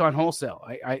the book on wholesale.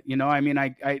 I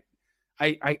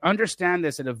understand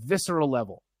this at a visceral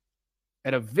level.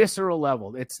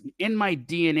 It's in my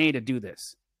DNA to do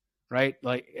this, right?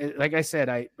 Like I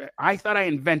said, I thought I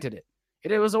invented it.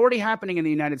 It was already happening in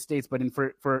the United States, but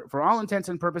for all intents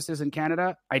and purposes in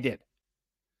Canada, I did.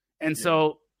 And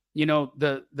so, you know,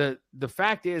 the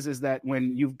fact is that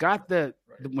when you've got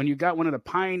when you got one of the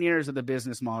pioneers of the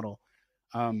business model,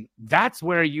 that's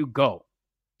where you go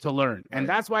to learn. And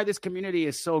that's why this community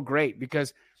is so great,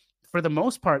 because for the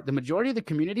most part, the majority of the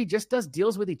community just does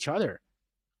deals with each other.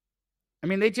 I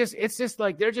mean, it's just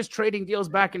like, they're just trading deals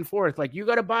back and forth. Like, you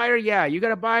got a buyer? Yeah. You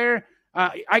got a buyer?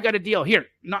 I got a deal here.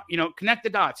 Not, you know, connect the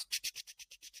dots.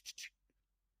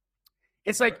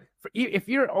 It's like, if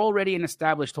you're already an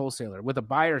established wholesaler with a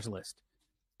buyer's list,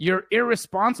 you're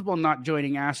irresponsible not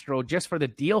joining Astro just for the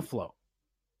deal flow.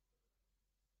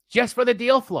 Just for the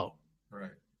deal flow.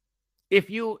 Right. If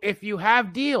you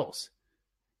have deals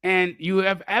and you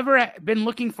have ever been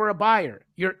looking for a buyer,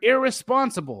 you're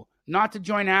irresponsible not to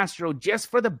join Astro just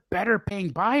for the better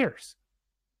paying buyers.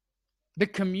 The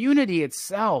community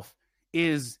itself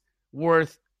is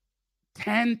worth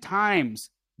 10 times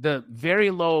the very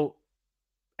low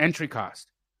entry cost.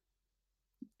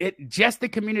 Just the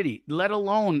community, let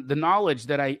alone the knowledge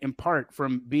that I impart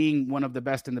from being one of the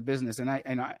best in the business. And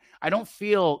I don't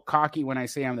feel cocky when I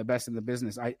say I'm the best in the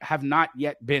business. I have not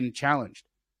yet been challenged.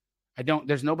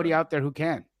 There's nobody out there who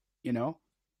can, you know?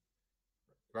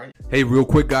 Right. Hey, real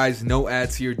quick, guys, no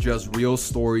ads here, just real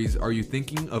stories. Are you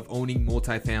thinking of owning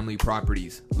multifamily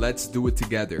properties? Let's do it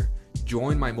together.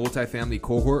 Join my multifamily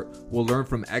cohort. We'll learn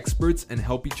from experts and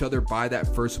help each other buy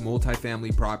that first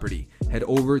multifamily property. Head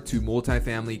over to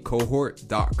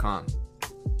multifamilycohort.com.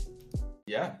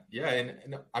 Yeah.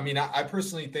 And I mean, I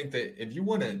personally think that if you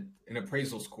want an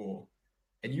appraisal school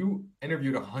and you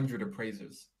interviewed 100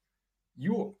 appraisers,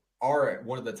 you are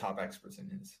one of the top experts in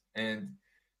this. And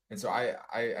so I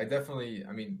definitely,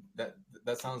 I mean, that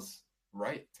sounds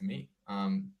right to me.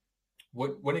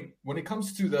 When it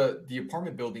comes to the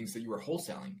apartment buildings that you were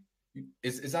wholesaling,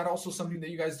 is that also something that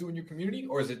you guys do in your community,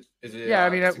 or is it? Yeah, I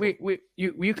mean,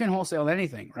 you can wholesale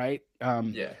anything, right?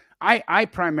 Yeah. I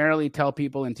primarily tell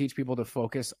people and teach people to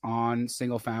focus on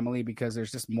single family because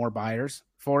there's just more buyers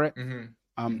for it.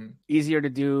 Easier to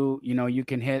do. You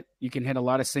can hit a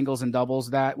lot of singles and doubles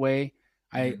that way.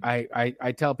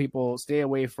 I tell people stay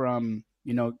away from,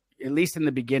 at least in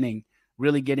the beginning,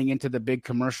 really getting into the big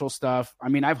commercial stuff. I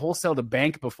mean, I've wholesaled a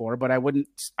bank before, but I wouldn't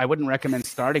recommend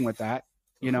starting with that.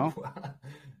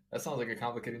 That sounds like a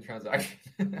complicated transaction.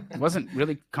 It wasn't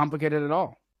really complicated at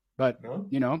all, but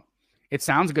no? It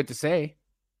sounds good to say.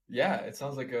 Yeah, it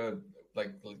sounds like a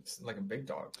big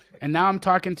dog. And now I'm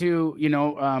talking to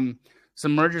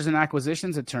some mergers and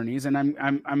acquisitions attorneys, and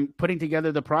I'm putting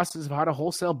together the process of how to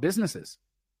wholesale businesses.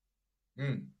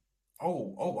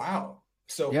 Oh wow.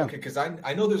 So yeah. Okay, because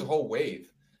I know there's a whole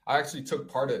wave. I actually took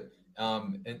part of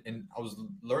and I was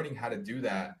learning how to do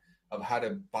that, of how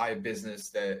to buy a business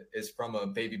that is from a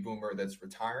baby boomer that's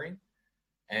retiring,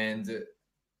 and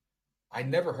I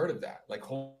never heard of that, like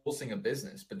wholesaling a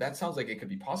business, but that sounds like it could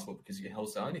be possible because you can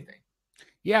wholesale anything.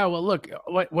 Yeah, well, look,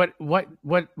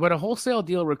 what a wholesale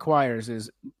deal requires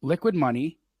is liquid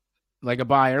money, like a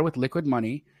buyer with liquid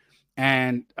money,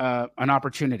 and an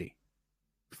opportunity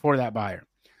for that buyer.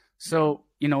 So,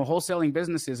 wholesaling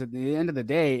businesses, at the end of the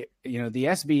day, the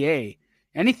SBA,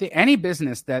 any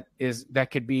business that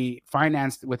could be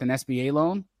financed with an SBA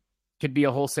loan could be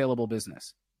a wholesalable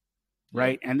business.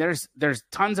 Right. And there's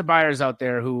tons of buyers out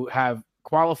there who have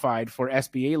qualified for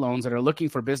SBA loans that are looking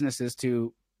for businesses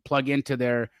to plug into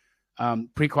their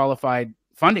pre-qualified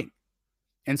funding.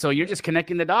 And so you're just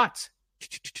connecting the dots.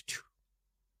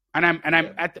 And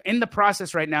I'm in the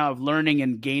process right now of learning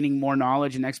and gaining more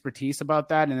knowledge and expertise about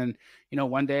that. And then,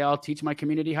 one day I'll teach my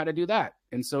community how to do that.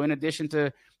 And so in addition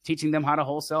to teaching them how to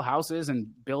wholesale houses and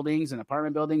buildings and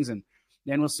apartment buildings, and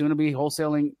then we'll soon be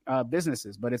wholesaling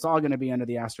businesses, but it's all going to be under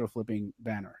the Astro Flipping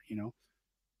banner,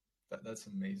 That's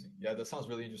amazing. Yeah, that sounds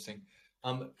really interesting.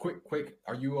 Quick.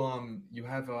 Are you you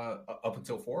have up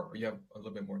until 4, or you have a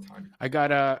little bit more time? I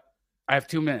have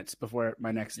 2 minutes before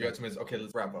my next. You got 2 minutes. Okay,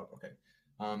 let's wrap up. Okay.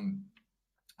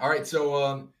 All right.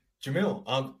 So Jamil,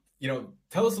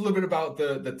 tell us a little bit about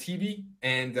the TV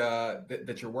and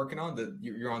that you're working on. That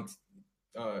you're on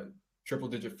Triple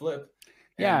Digit Flip.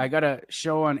 Yeah, I got a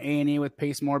show on A&E with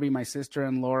Pace Morby, my sister,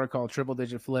 and Laura, called Triple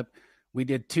Digit Flip. We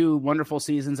did 2 wonderful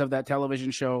seasons of that television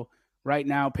show. Right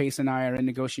now, Pace and I are in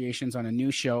negotiations on a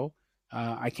new show.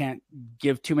 I can't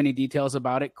give too many details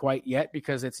about it quite yet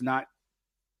because it's not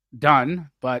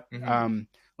done. But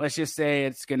let's just say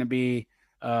it's going to be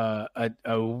a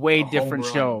way different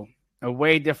show, a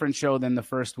way different show than the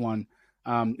first one,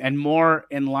 and more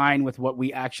in line with what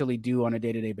we actually do on a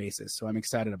day-to-day basis. So I'm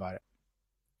excited about it.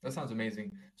 That sounds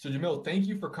amazing. So Jamil, thank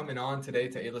you for coming on today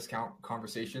to A-List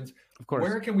Conversations. Of course.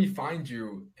 Where can we find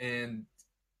you and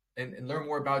learn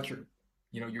more about your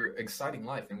exciting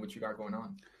life and what you got going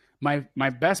on? My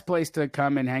best place to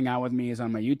come and hang out with me is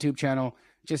on my YouTube channel,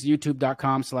 just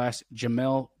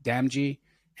youtube.com/Jamil Damji.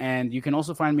 And you can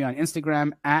also find me on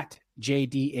Instagram at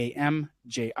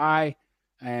JDAMJI,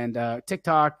 and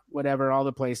TikTok, whatever, all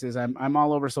the places. I'm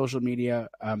all over social media.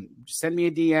 Send me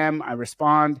a DM. I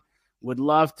respond. Would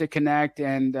love to connect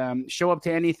and show up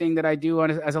to anything that I do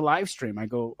as a live stream. I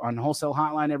go on Wholesale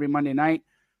Hotline every Monday night.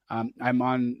 I'm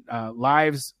on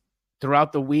lives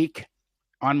throughout the week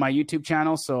on my YouTube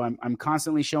channel. So I'm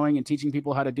constantly showing and teaching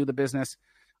people how to do the business.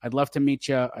 I'd love to meet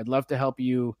you. I'd love to help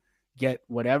you get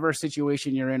whatever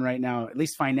situation you're in right now, at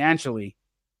least financially,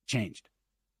 changed.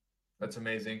 That's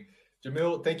amazing.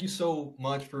 Jamil, thank you so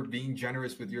much for being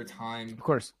generous with your time. Of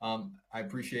course. I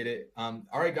appreciate it. All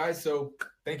right, guys. So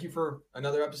thank you for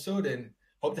another episode, and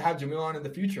hope to have Jamil on in the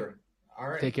future. All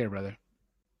right. Take care, brother.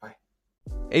 Bye.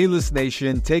 A-List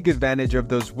Nation, take advantage of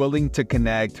those willing to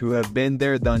connect who have been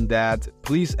there, done that.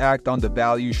 Please act on the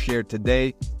value shared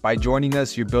today. By joining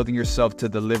us, you're building yourself to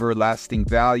deliver lasting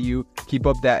value. Keep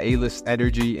up that A-List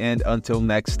energy, and until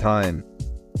next time.